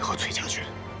救过你和崔家军，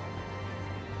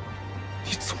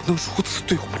你怎么能如此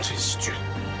对我们镇西军？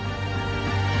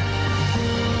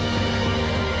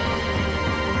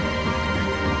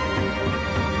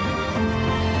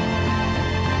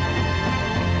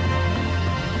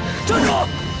站住！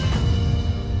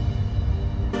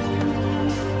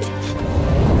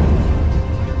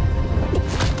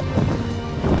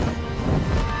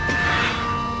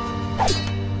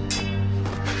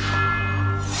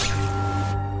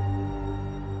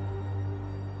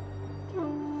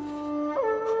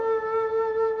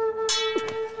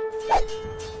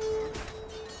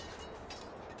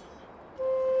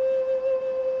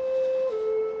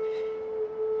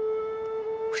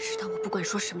我知道我不管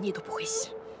说什么你都不会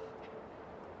信，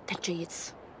但这一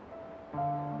次，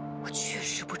我确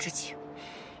实不知情，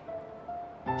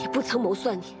也不曾谋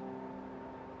算你。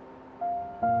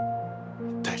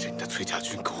带着你的崔家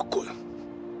军给我滚！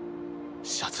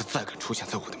下次再敢出现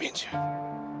在我的面前，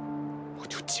我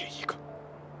就劫一个，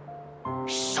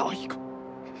杀一个。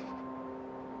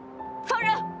放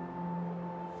人！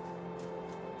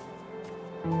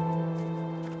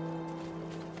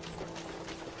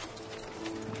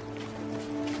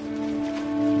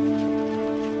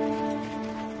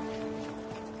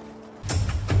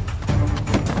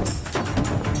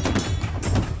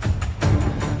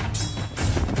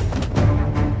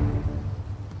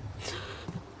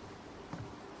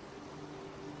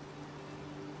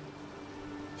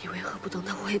你为何不等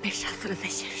到我也被杀死了再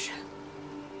现身。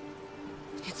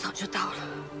你早就到了，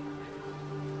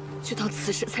就到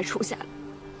此时才出现了。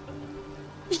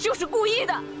你就是故意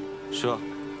的。是啊，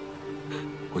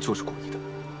我就是故意的。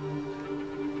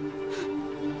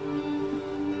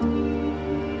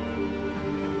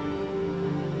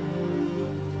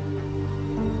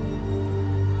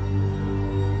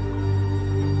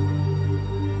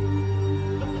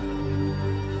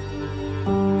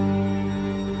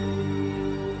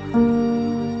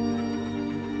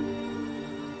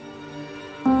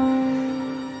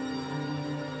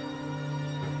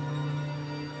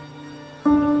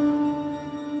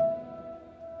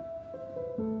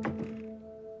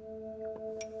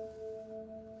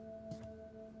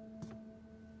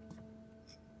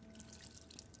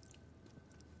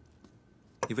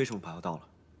你为什么把药倒了？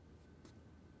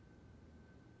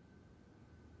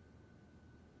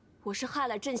我是害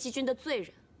了镇西君的罪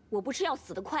人，我不吃药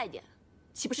死得快点，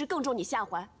岂不是更中你下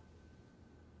怀？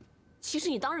其实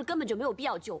你当日根本就没有必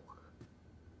要救我。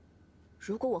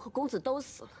如果我和公子都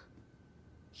死了，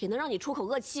也能让你出口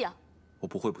恶气啊！我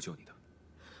不会不救你的。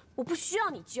我不需要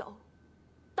你救，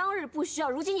当日不需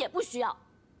要，如今也不需要。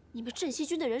你们镇西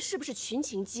军的人是不是群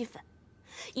情激愤，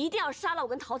一定要杀了我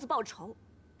跟桃子报仇？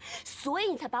所以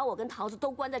你才把我跟桃子都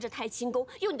关在这太清宫，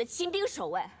用你的亲兵守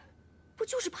卫，不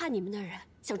就是怕你们的人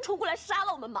想冲过来杀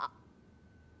了我们吗？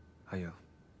阿英，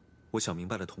我想明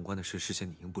白了潼关的事，是陷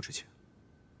你英布之前。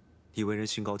你为人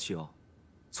心高气傲，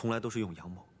从来都是用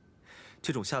阳谋，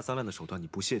这种下三滥的手段你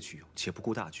不屑去用，且不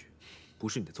顾大局，不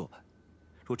是你的做派。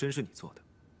若真是你做的，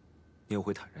你也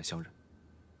会坦然相认。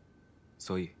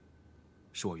所以，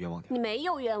是我冤枉你。你没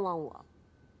有冤枉我，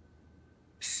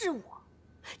是我。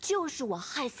就是我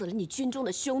害死了你军中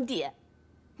的兄弟，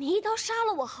你一刀杀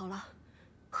了我好了，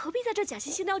何必在这假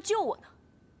惺惺的要救我呢？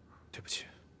对不起，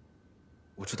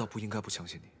我知道不应该不相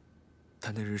信你，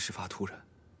但那日事发突然，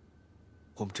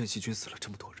我们镇西军死了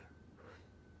这么多人，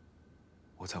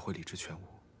我才会理智全无，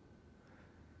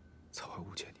才会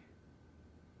误解你。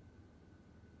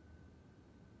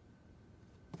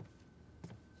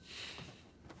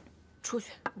出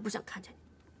去，我不想看见你。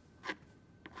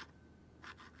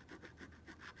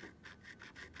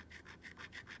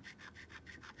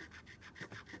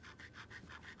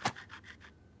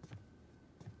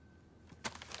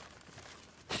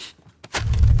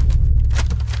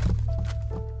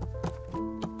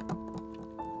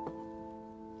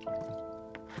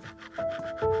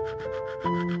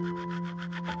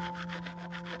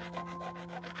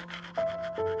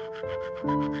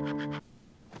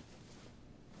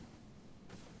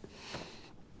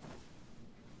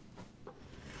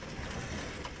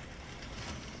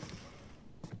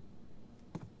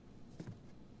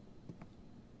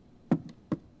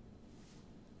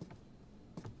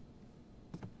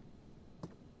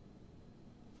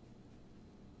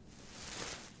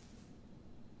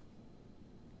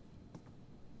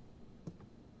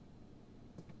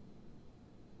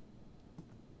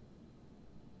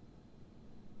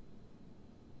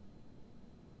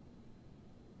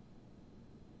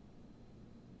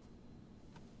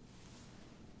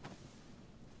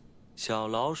小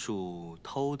老鼠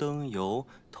偷灯油，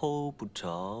偷不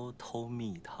着偷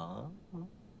蜜糖。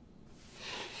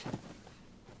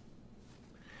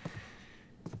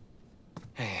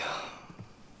哎呀，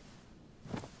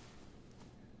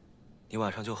你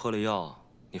晚上就喝了药，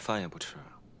你饭也不吃，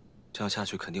这样下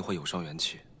去肯定会有伤元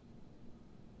气。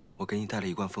我给你带了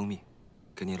一罐蜂蜜，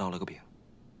给你烙了个饼，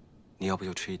你要不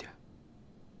就吃一点。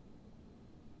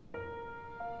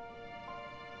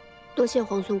多谢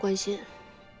皇孙关心。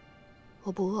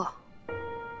我不饿。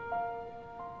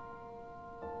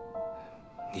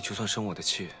你就算生我的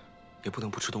气，也不能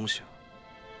不吃东西啊。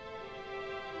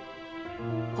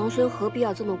皇孙何必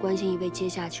要这么关心一位阶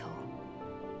下囚？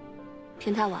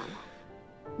天太晚了，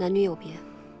男女有别，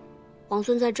皇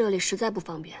孙在这里实在不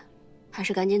方便，还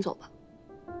是赶紧走吧。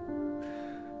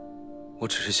我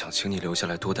只是想请你留下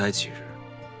来多待几日，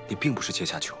你并不是阶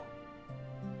下囚。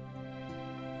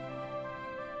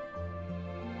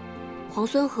皇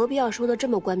孙何必要说的这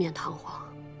么冠冕堂皇？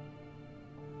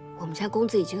我们家公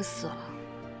子已经死了，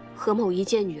何某一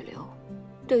介女流，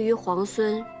对于皇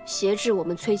孙挟制我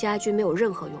们崔家军没有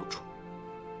任何用处。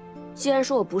既然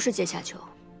说我不是阶下囚，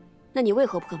那你为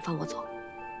何不肯放我走？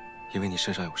因为你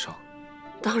身上有伤。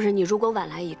当日你如果晚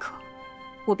来一刻，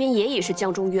我便也已是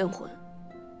江中冤魂，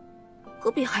何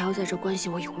必还要在这关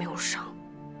心我有没有伤？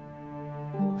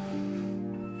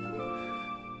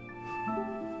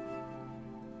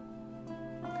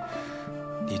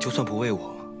你就算不为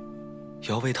我，也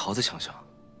要为桃子想想。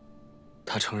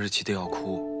她成日急得要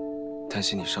哭，担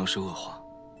心你伤势恶化。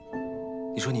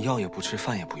你说你药也不吃，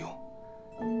饭也不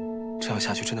用，这这样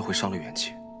下去真的会伤了元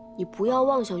气。你不要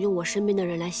妄想用我身边的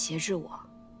人来挟制我。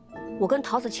我跟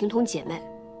桃子情同姐妹，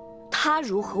她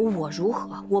如何我如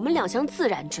何，我们两相自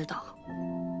然之道，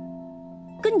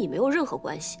跟你没有任何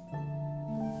关系。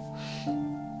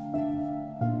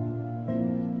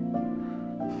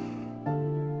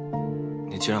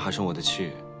你既然还生我的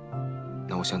气，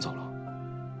那我先走了。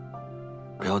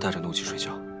不要带着怒气睡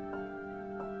觉，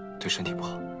对身体不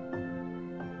好。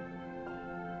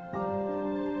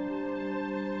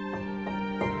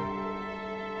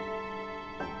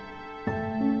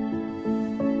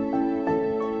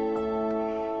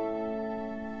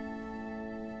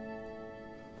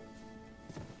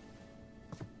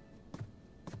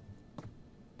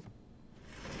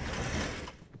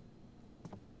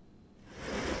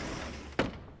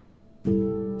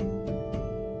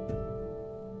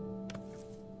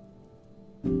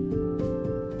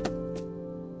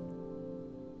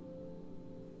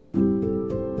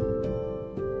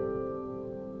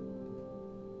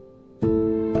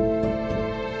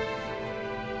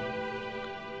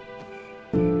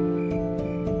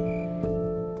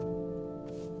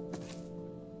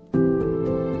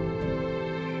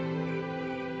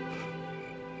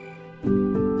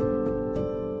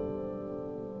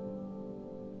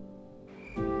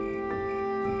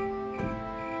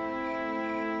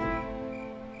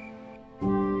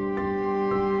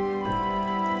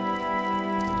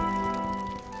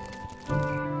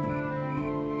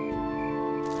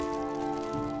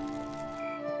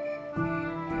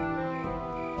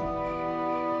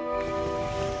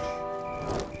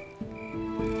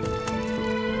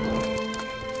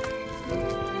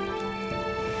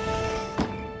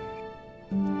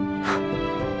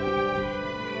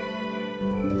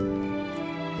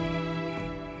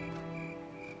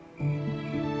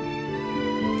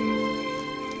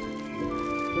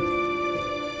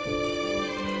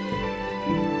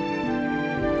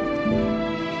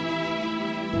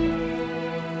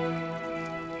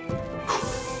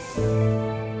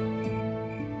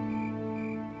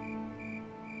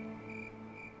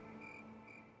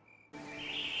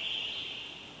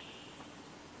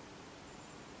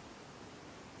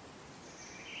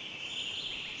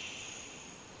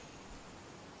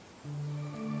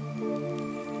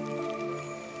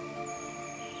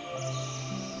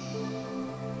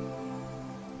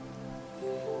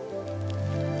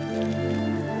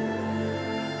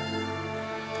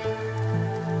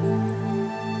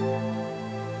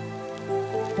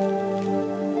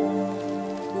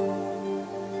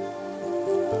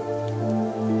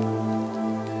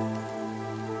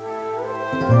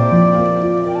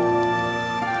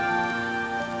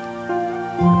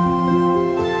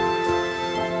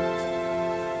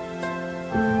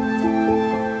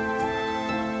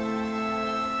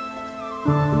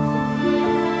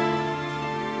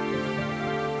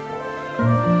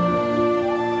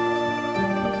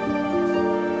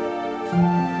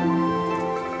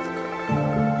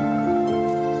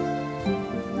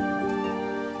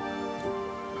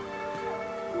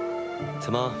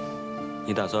怎么，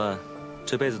你打算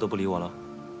这辈子都不理我了？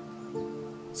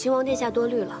秦王殿下多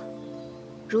虑了，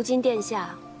如今殿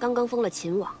下刚刚封了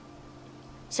秦王，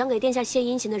想给殿下献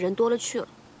殷勤的人多了去了。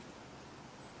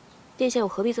殿下又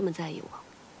何必这么在意我？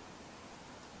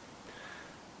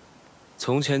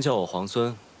从前叫我皇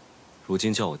孙，如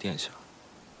今叫我殿下，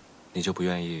你就不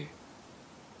愿意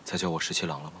再叫我十七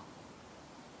郎了吗？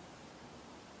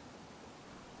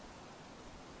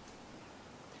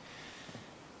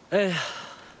哎呀，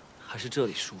还是这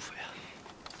里舒服呀。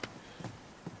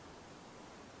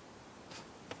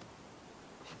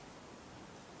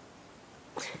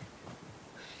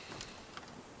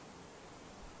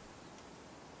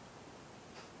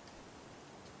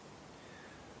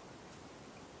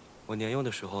我年幼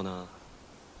的时候呢，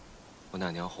我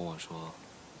奶娘哄我说，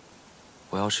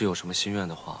我要是有什么心愿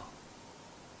的话，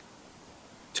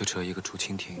就只有一个竹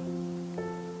蜻蜓。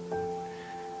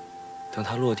等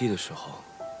它落地的时候，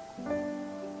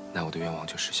那我的愿望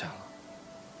就实现了。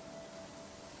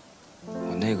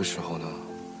我那个时候呢，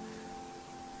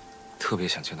特别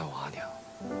想见到我阿娘，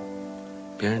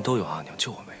别人都有阿娘，就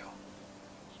我没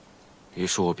有。于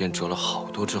是我便折了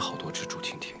好多只竹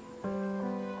蜻蜓，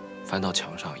翻到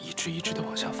墙上，一只一只的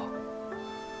往下放，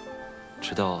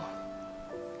直到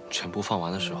全部放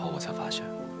完的时候，我才发现，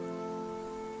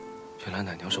原来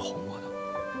奶娘是哄我的。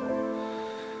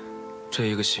这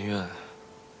一个心愿，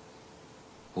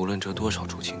无论折多少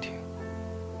竹蜻蜓，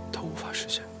都无法实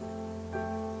现。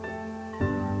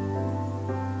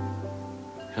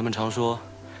人们常说，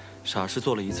傻事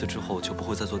做了一次之后，就不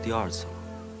会再做第二次了。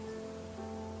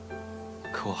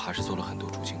可我还是做了很多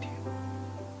竹蜻蜓，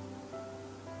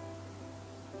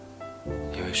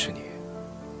因为是你，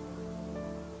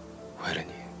为了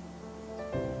你，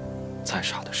再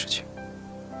傻的事情，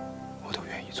我都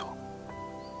愿意做。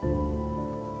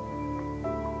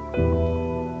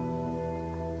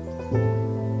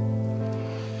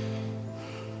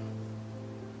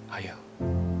阿英，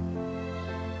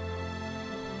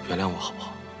原谅我好不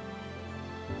好？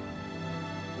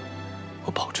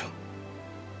我保证，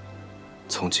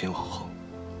从今往后，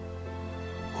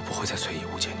我不会再随意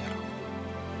误解你了。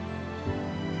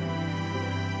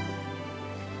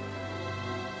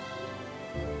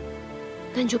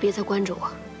 那你就别再关着我，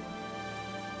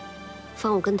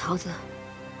放我跟桃子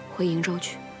回瀛州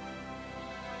去。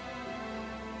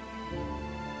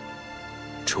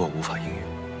这我无法应允。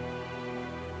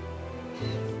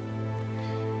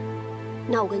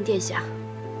那我跟殿下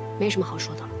没什么好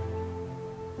说的了。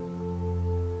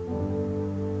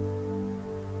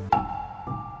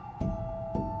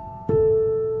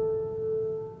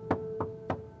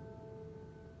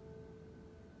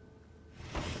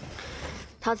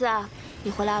桃子啊，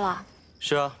你回来了。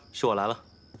是啊，是我来了。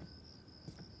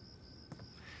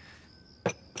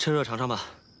趁热尝尝吧，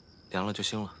凉了就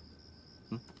腥了。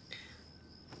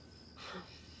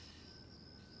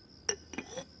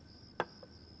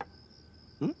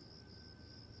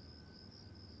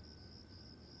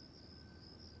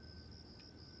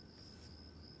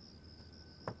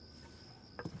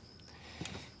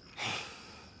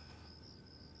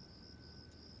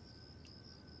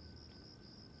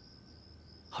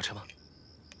好吃吗？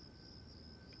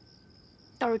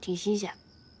倒是挺新鲜。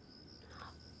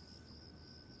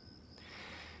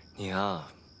你呀，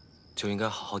就应该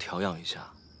好好调养一下。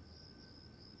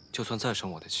就算再生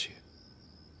我的气，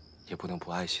也不能不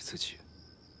爱惜自己。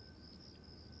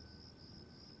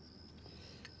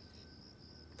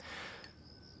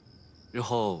日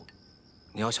后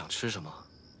你要想吃什么，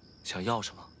想要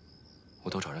什么，我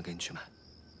都找人给你去买。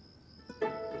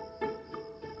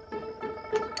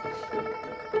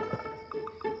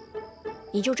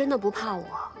 你就真的不怕我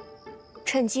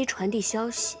趁机传递消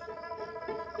息，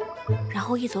然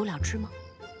后一走了之吗？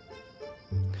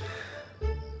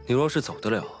你若是走得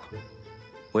了，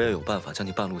我也有办法将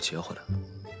你半路截回来。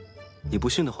你不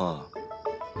信的话，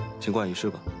尽管一试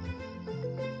吧。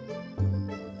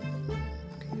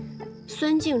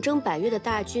孙敬征百越的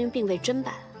大军并未真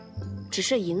败，只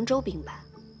是瀛州兵败，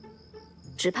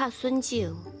只怕孙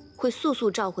敬会速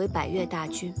速召回百越大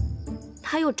军，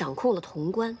他又掌控了潼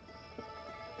关。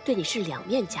 对你是两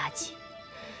面夹击，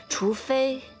除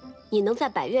非你能在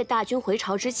百越大军回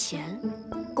朝之前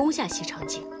攻下西长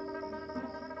京，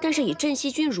但是以镇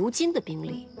西军如今的兵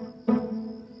力，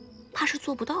怕是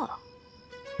做不到了。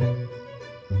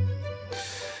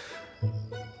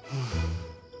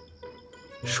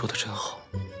说的真好，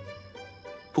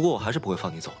不过我还是不会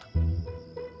放你走的。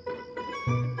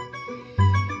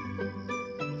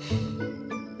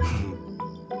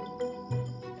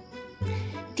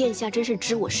 殿下真是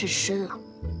知我甚深啊！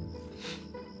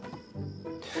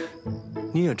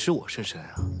你也知我甚深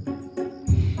啊，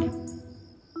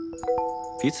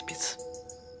彼此彼此。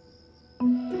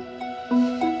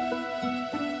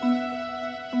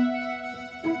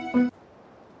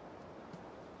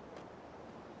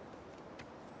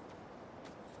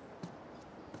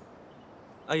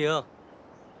阿莹，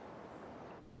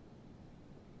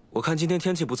我看今天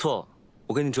天气不错，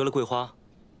我给你折了桂花。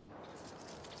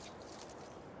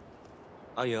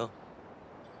 阿莹，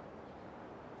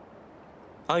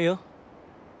阿莹，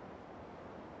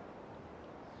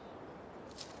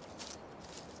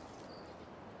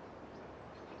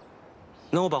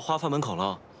那我把花放门口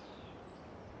了。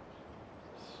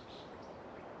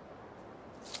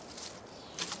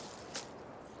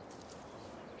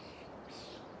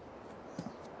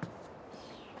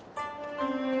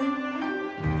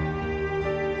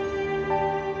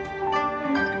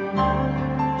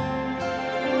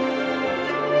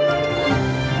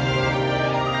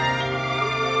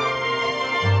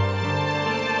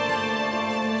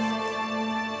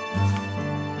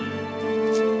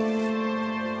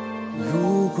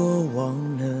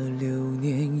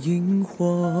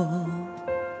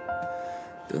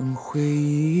等回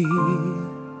忆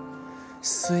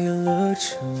碎了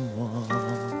成网，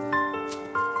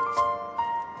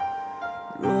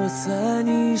若在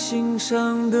你心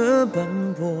上的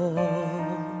斑驳，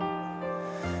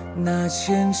那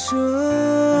牵扯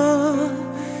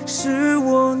是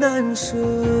我难舍。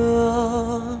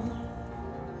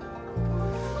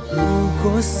如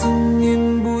果思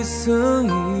念不曾遗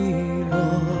落，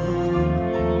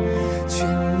眷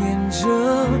念着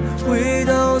回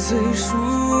到最初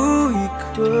一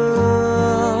刻，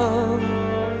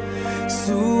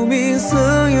宿命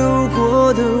曾有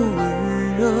过的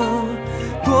温热，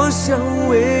多想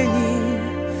为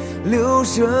你留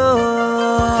着。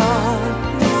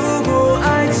如果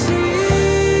爱记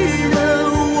得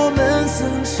我们曾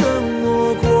承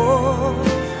诺过，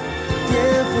颠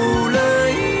覆了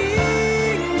因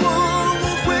果，我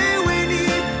会为你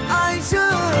爱着，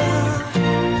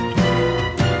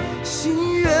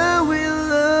心愿为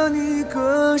了你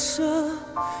割舍，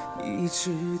一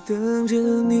直等着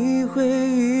你回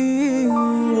应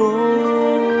我。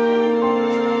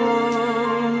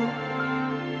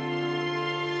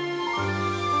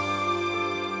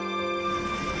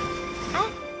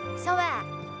小伟，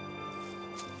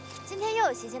今天又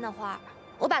有新鲜的花儿，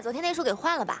我把昨天那束给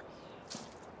换了吧。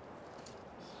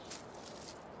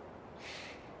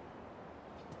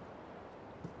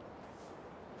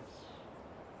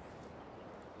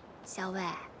小伟，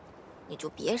你就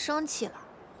别生气了。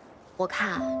我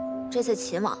看这次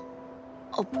秦王，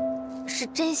哦不，是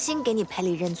真心给你赔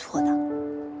礼认错的。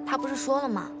他不是说了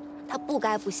吗？他不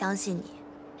该不相信你。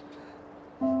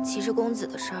其实公子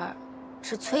的事儿，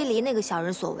是崔离那个小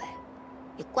人所为，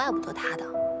也怪不得他的。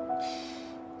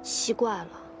奇怪了，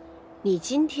你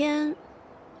今天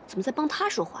怎么在帮他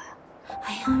说话呀？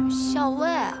哎呀，小魏，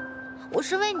我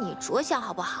是为你着想，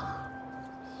好不好？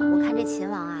我看这秦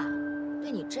王啊，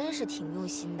对你真是挺用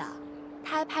心的，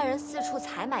他还派人四处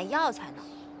采买药材呢。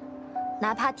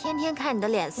哪怕天天看你的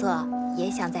脸色，也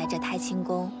想在这太清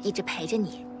宫一直陪着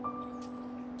你。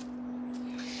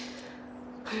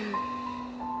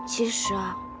其实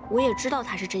啊，我也知道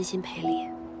他是真心赔礼。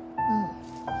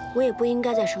我也不应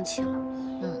该再生气了。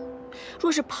若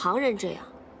是旁人这样，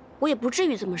我也不至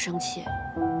于这么生气。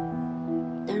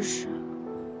但是，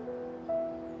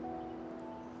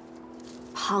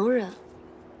旁人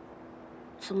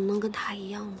怎么能跟他一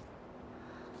样呢？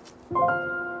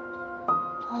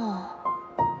哦，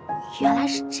原来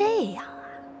是这样啊！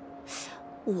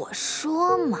我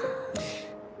说嘛，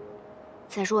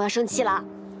再说我要生气了。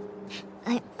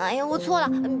哎呀，我错了，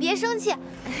你别生气，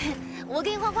我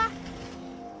给你换花。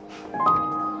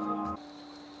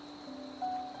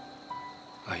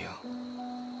阿英，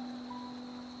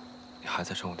你还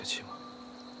在生我的气吗？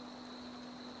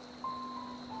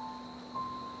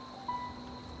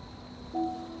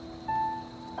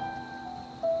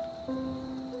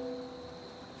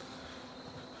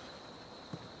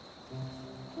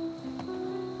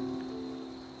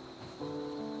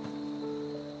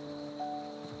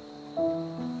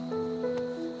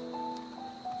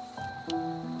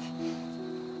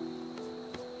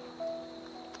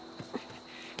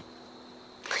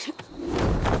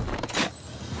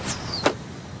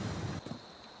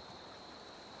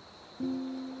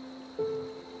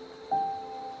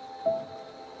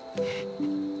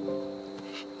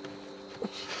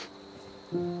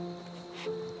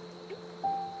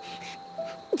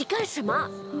你干什么？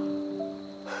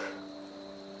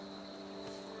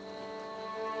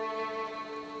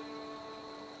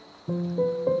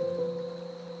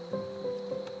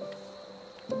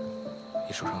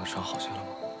你手上的伤好些了吗？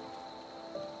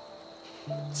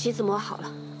棋子磨好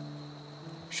了，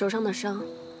手上的伤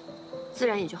自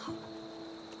然也就好了。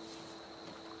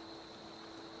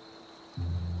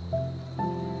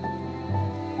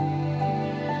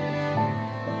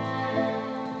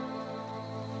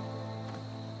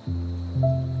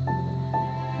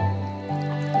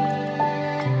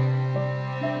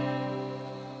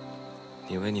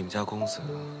你为你们家公子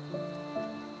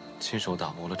亲手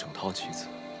打磨了整套棋子，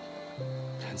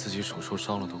连自己手受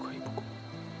伤了都可以不顾，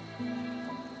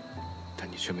但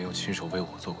你却没有亲手为我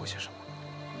做过些什么。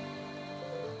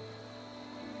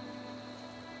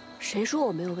谁说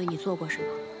我没有为你做过什么？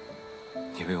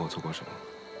你为我做过什么？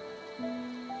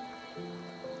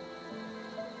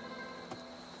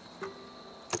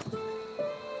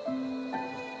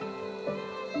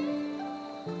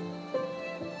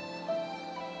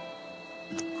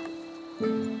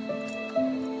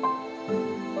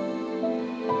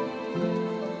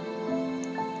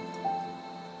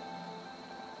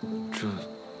这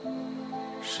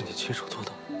是你亲手做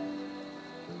的？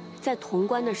在潼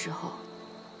关的时候，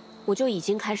我就已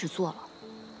经开始做了。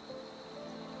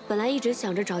本来一直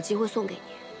想着找机会送给你，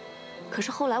可是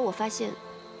后来我发现，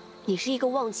你是一个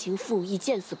忘情负义、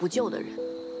见死不救的人。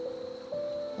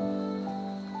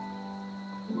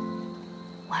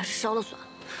我还是烧了算了。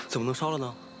怎么能烧了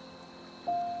呢？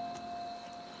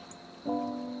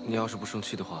你要是不生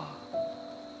气的话，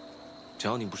只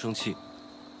要你不生气，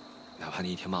哪怕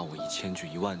你一天骂我1000句、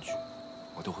10000句，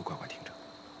我都会乖乖听着。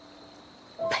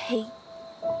呸！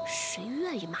谁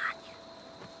愿意骂你？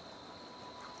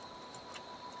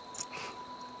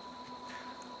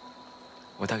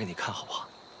我打给你看好不好？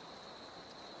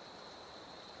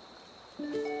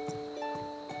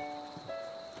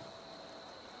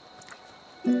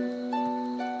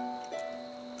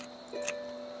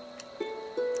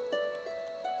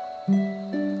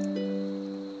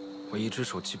只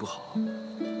手记不好，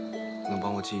能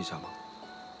帮我记一下吗？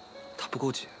它不够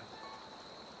紧。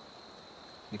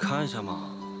你看一下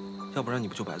嘛，要不然你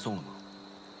不就白送了吗？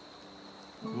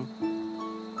嗯。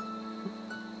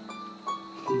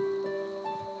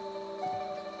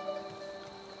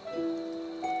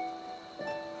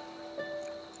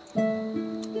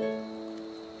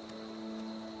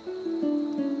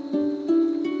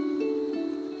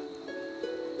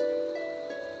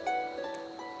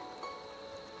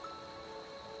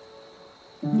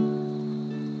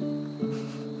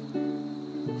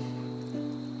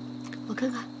 我看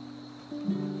看，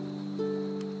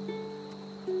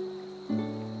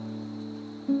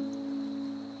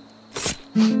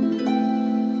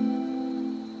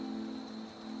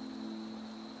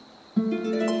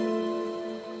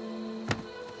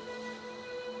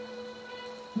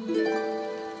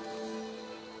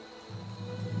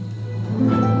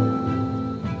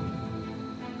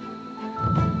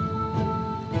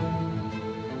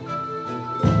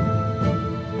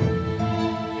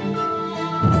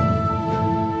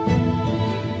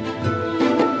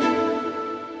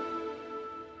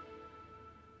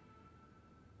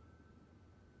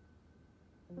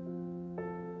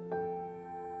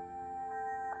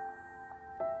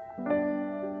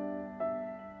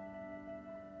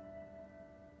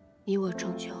你我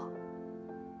终究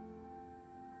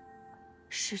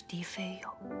是敌非友，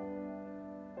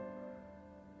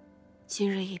今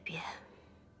日一别，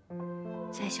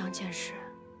再相见时，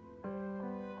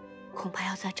恐怕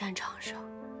要在战场上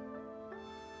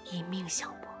以命相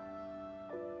搏。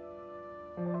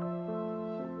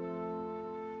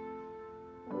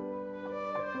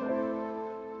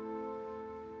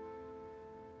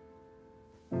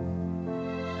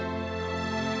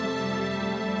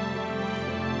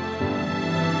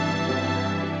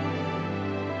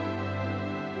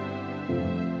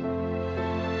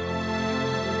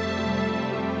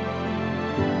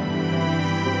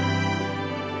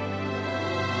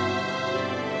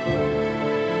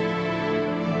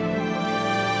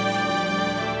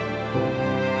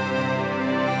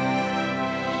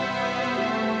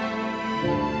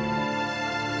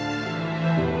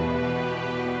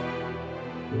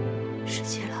失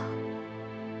去了，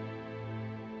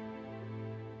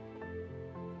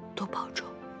多保重。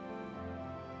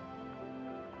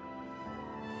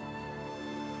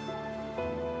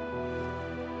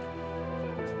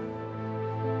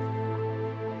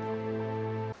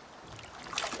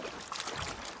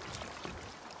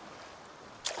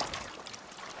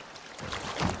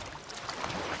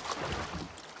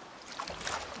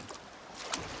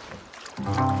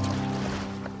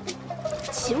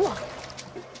请我。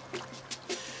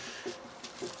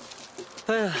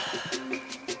 哎呀，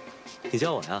你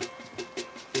叫我呀？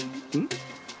嗯？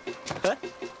哎，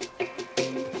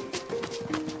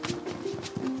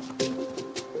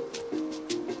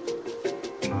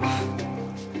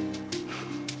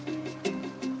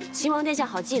秦王殿下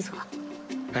好计策。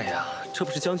哎呀，这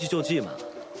不是将计就计吗？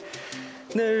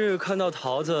那日看到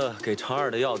桃子给常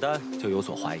儿的药单，就有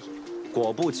所怀疑。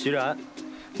果不其然，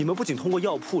你们不仅通过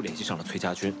药铺联系上了崔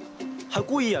家军，还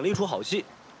故意演了一出好戏。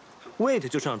 为的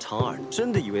就是让常儿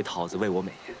真的以为桃子为我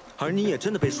美颜，而你也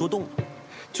真的被说动了，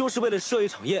就是为了设一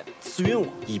场宴，刺晕我，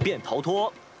以便逃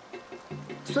脱。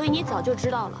所以你早就知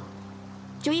道了，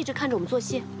就一直看着我们做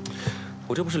戏。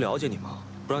我这不是了解你吗？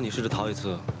不让你试着逃一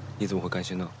次，你怎么会甘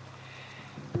心呢？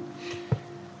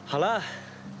好了，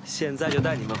现在就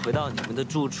带你们回到你们的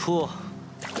住处。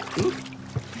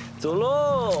走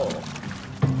喽！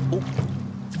哦。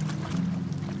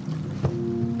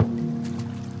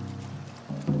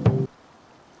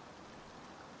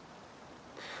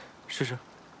 试试。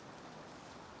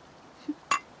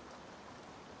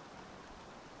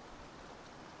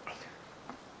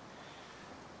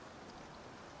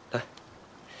来，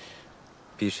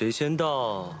比谁先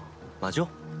到马厩。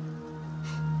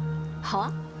好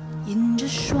啊。迎着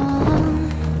霜，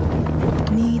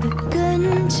你的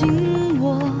跟紧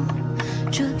我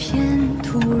这片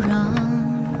土壤，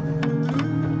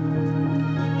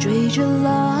追着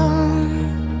浪，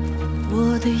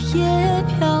我的夜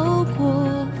飘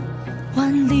过。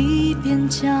 万里边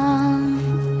疆，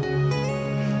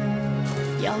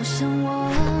遥相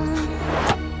望，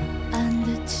岸的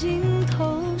尽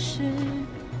头是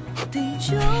地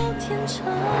久天长。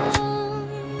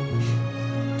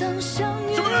当相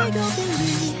遇又别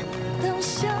离，当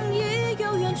相依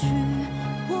又远去，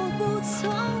我不曾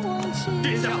忘记。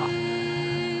殿下。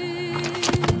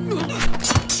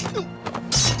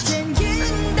剑影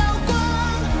刀光，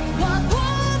划破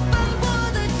斑驳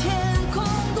的天空，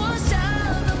夺下。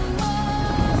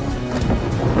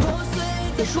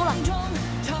 你输了。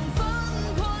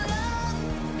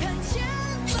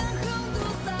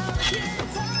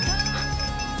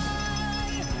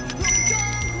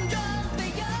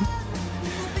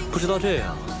知道这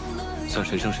样算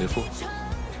谁胜谁负？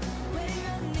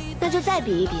那就再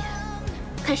比一比，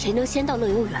看谁能先到乐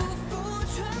游园。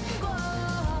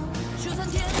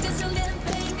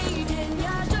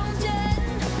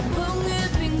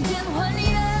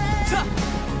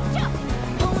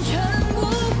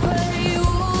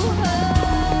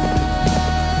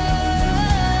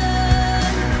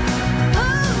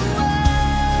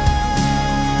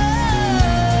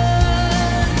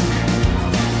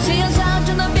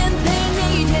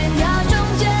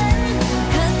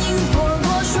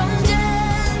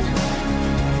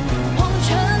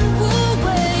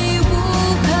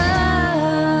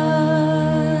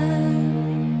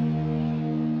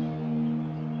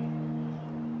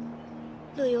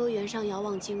乐游原上遥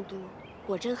望京都，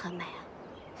果真很美啊！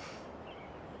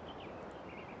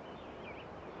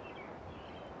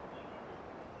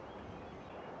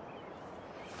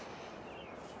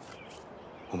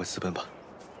我们私奔吧。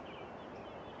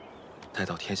待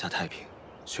到天下太平，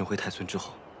寻回太孙之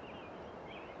后，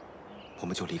我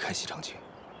们就离开西长京，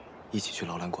一起去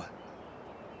劳兰观，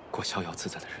过逍遥自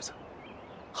在的日子，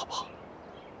好不好？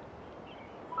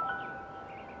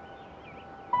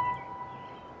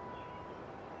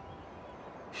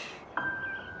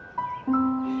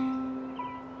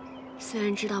 虽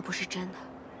然知道不是真的，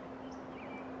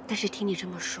但是听你这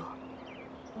么说，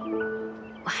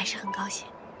我还是很高兴。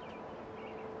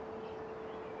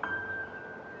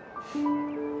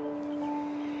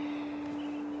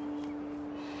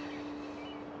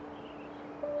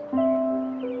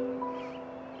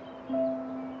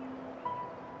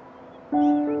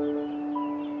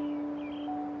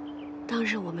当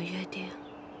日我们约定，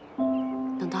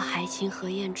等到海清河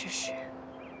晏之时，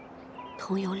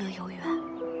同游乐游园。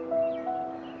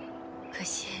 可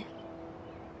惜，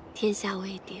天下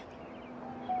未定，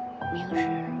明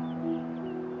日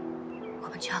我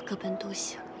们就要各奔东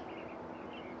西了。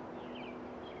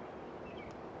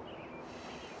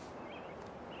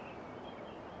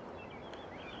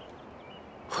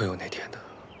会有那天的，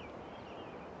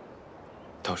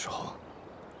到时候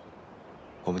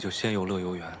我们就先游乐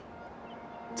游园，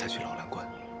再去劳兰观。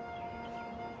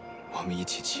我们一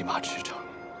起骑马驰骋，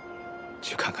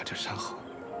去看看这山河，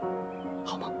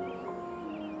好吗？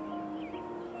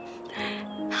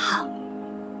 好。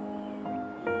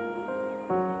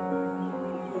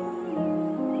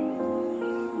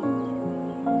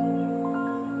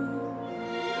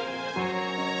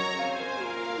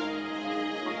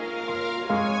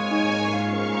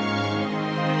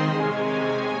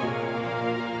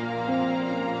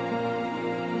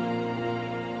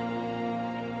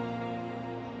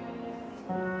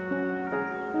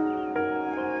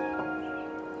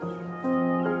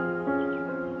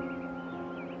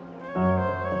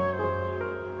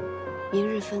明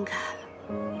日分开，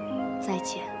再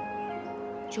见，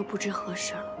就不知何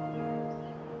时了。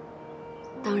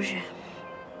当日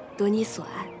得你所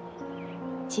爱，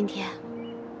今天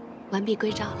完璧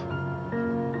归赵了。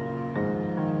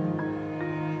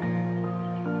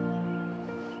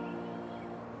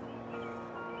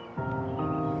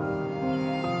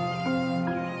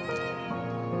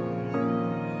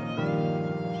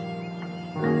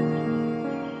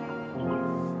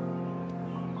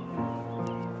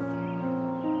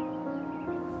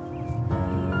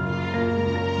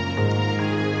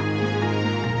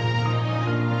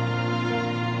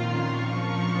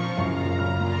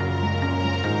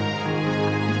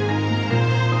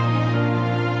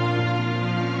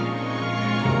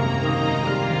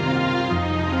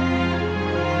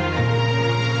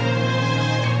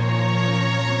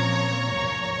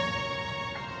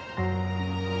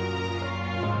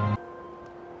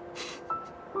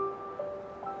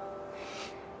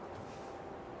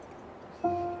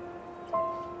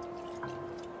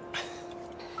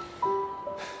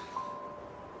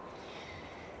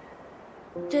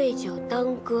对酒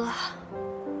当歌，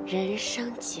人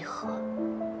生几何？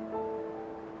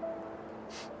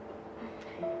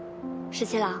十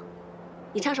七郎，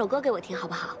你唱首歌给我听好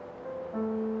不好？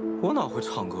我哪会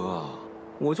唱歌啊？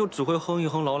我就只会哼一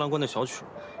哼劳兰观的小曲儿。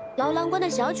劳兰观的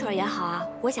小曲儿也好啊，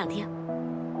我想听。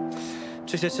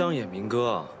这些乡野民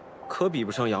歌啊，可比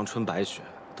不上阳春白雪，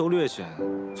都略显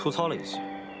粗糙了一些。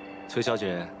崔小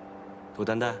姐，多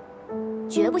担待。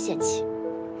绝不嫌弃。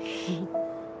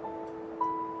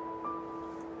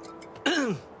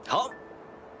好。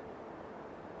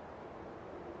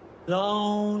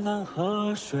劳兰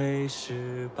河水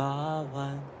18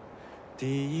弯，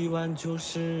第一弯就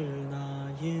是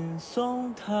那银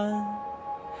松滩。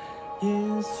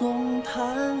银松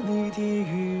滩里的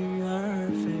鱼儿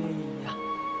飞呀，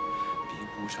比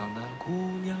湖上那姑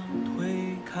娘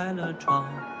推开了窗。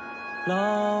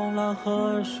老狼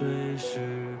喝水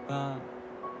是吧？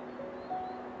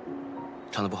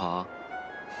唱的不好啊，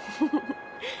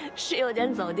是有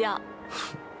点走调，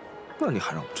那你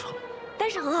还让我唱？但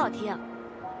是很好听。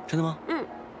真的吗？嗯。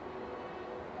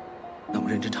那我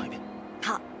认真唱一遍。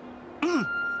好。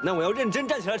那我要认真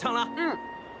站起来唱了。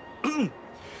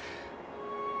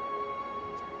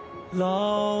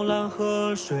老狼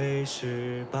喝水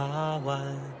18碗，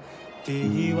第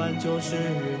1碗就是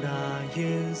那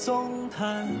银松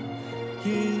滩，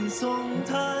银松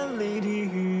滩里的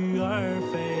鱼儿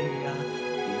飞呀，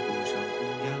比不上姑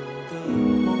娘的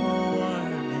莫儿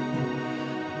美。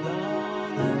老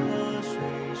狼喝水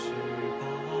18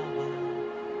碗，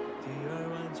第2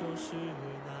碗就是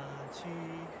那鲫鱼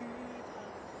汤。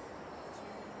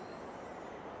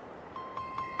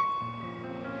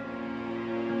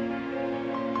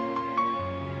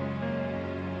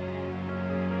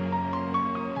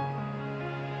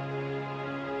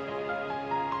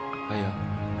哎呀，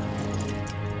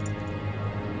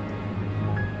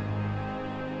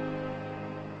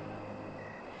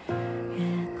月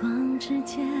光之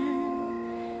间，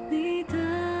你的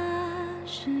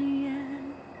誓言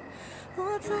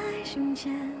落在心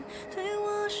间，对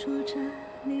我说着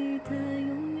你的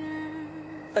永远。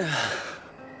哎呀，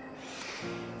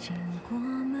经过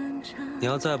漫长，你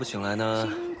要再不醒来呢，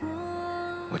经过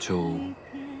我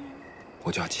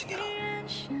就要气你了。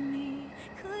是你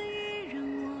可以让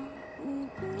我无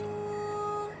辜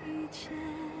一切。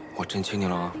我真亲你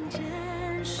了啊！并肩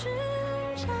寻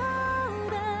找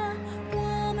的我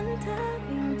们的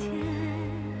明天，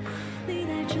你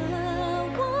带着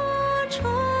我冲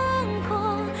破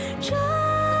这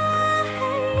黑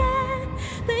夜，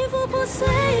背负破碎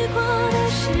过的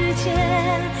世界，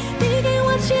你给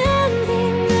我坚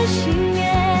定的信念，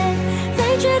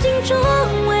在绝境中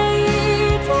唯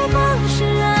一的光是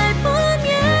爱不灭，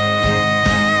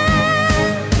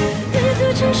日子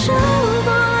承受过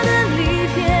的离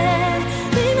别，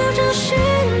每秒找寻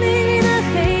你的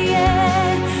黑夜，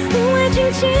无畏荆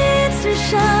棘刺伤，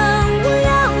我要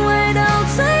爱到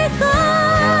最后，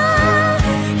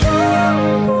永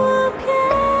不变。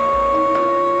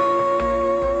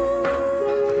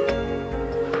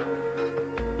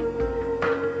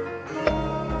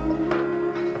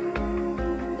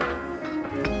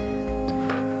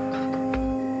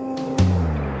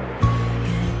越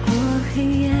过黑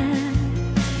夜，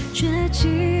绝境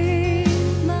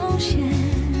冒险，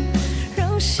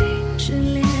让心之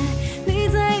裂，你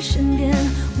在身边，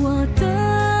我的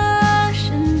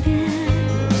身边，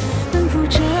奔赴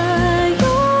着永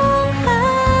恒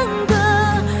的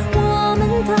我们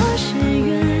的誓愿，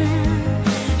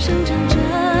生长着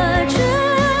倔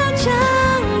强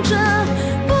着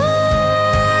不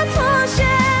妥协，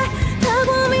踏过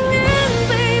命运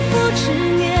背负执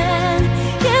念，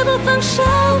也不放手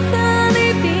和你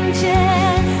并肩，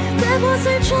在破碎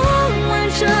中完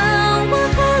整我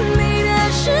和你的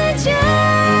世界，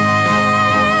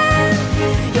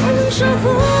永恒守护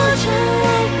着爱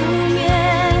不灭，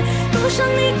路上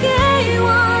你给我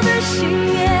的信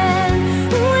念，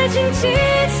无畏荆棘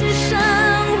刺伤，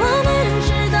我们直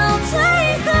到最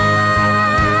后，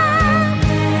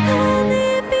和你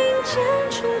并肩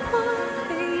冲破黑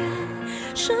夜，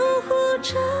守护着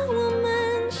我们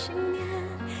信念，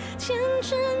牵着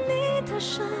你的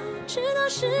手，直到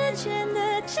时间的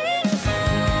尽头，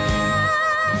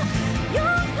永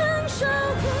恒守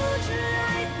护着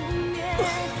爱不灭，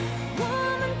我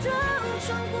们都闯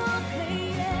过黑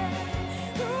夜，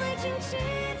无畏荆棘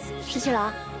刺伤，17郎，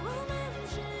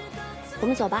我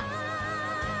们走吧。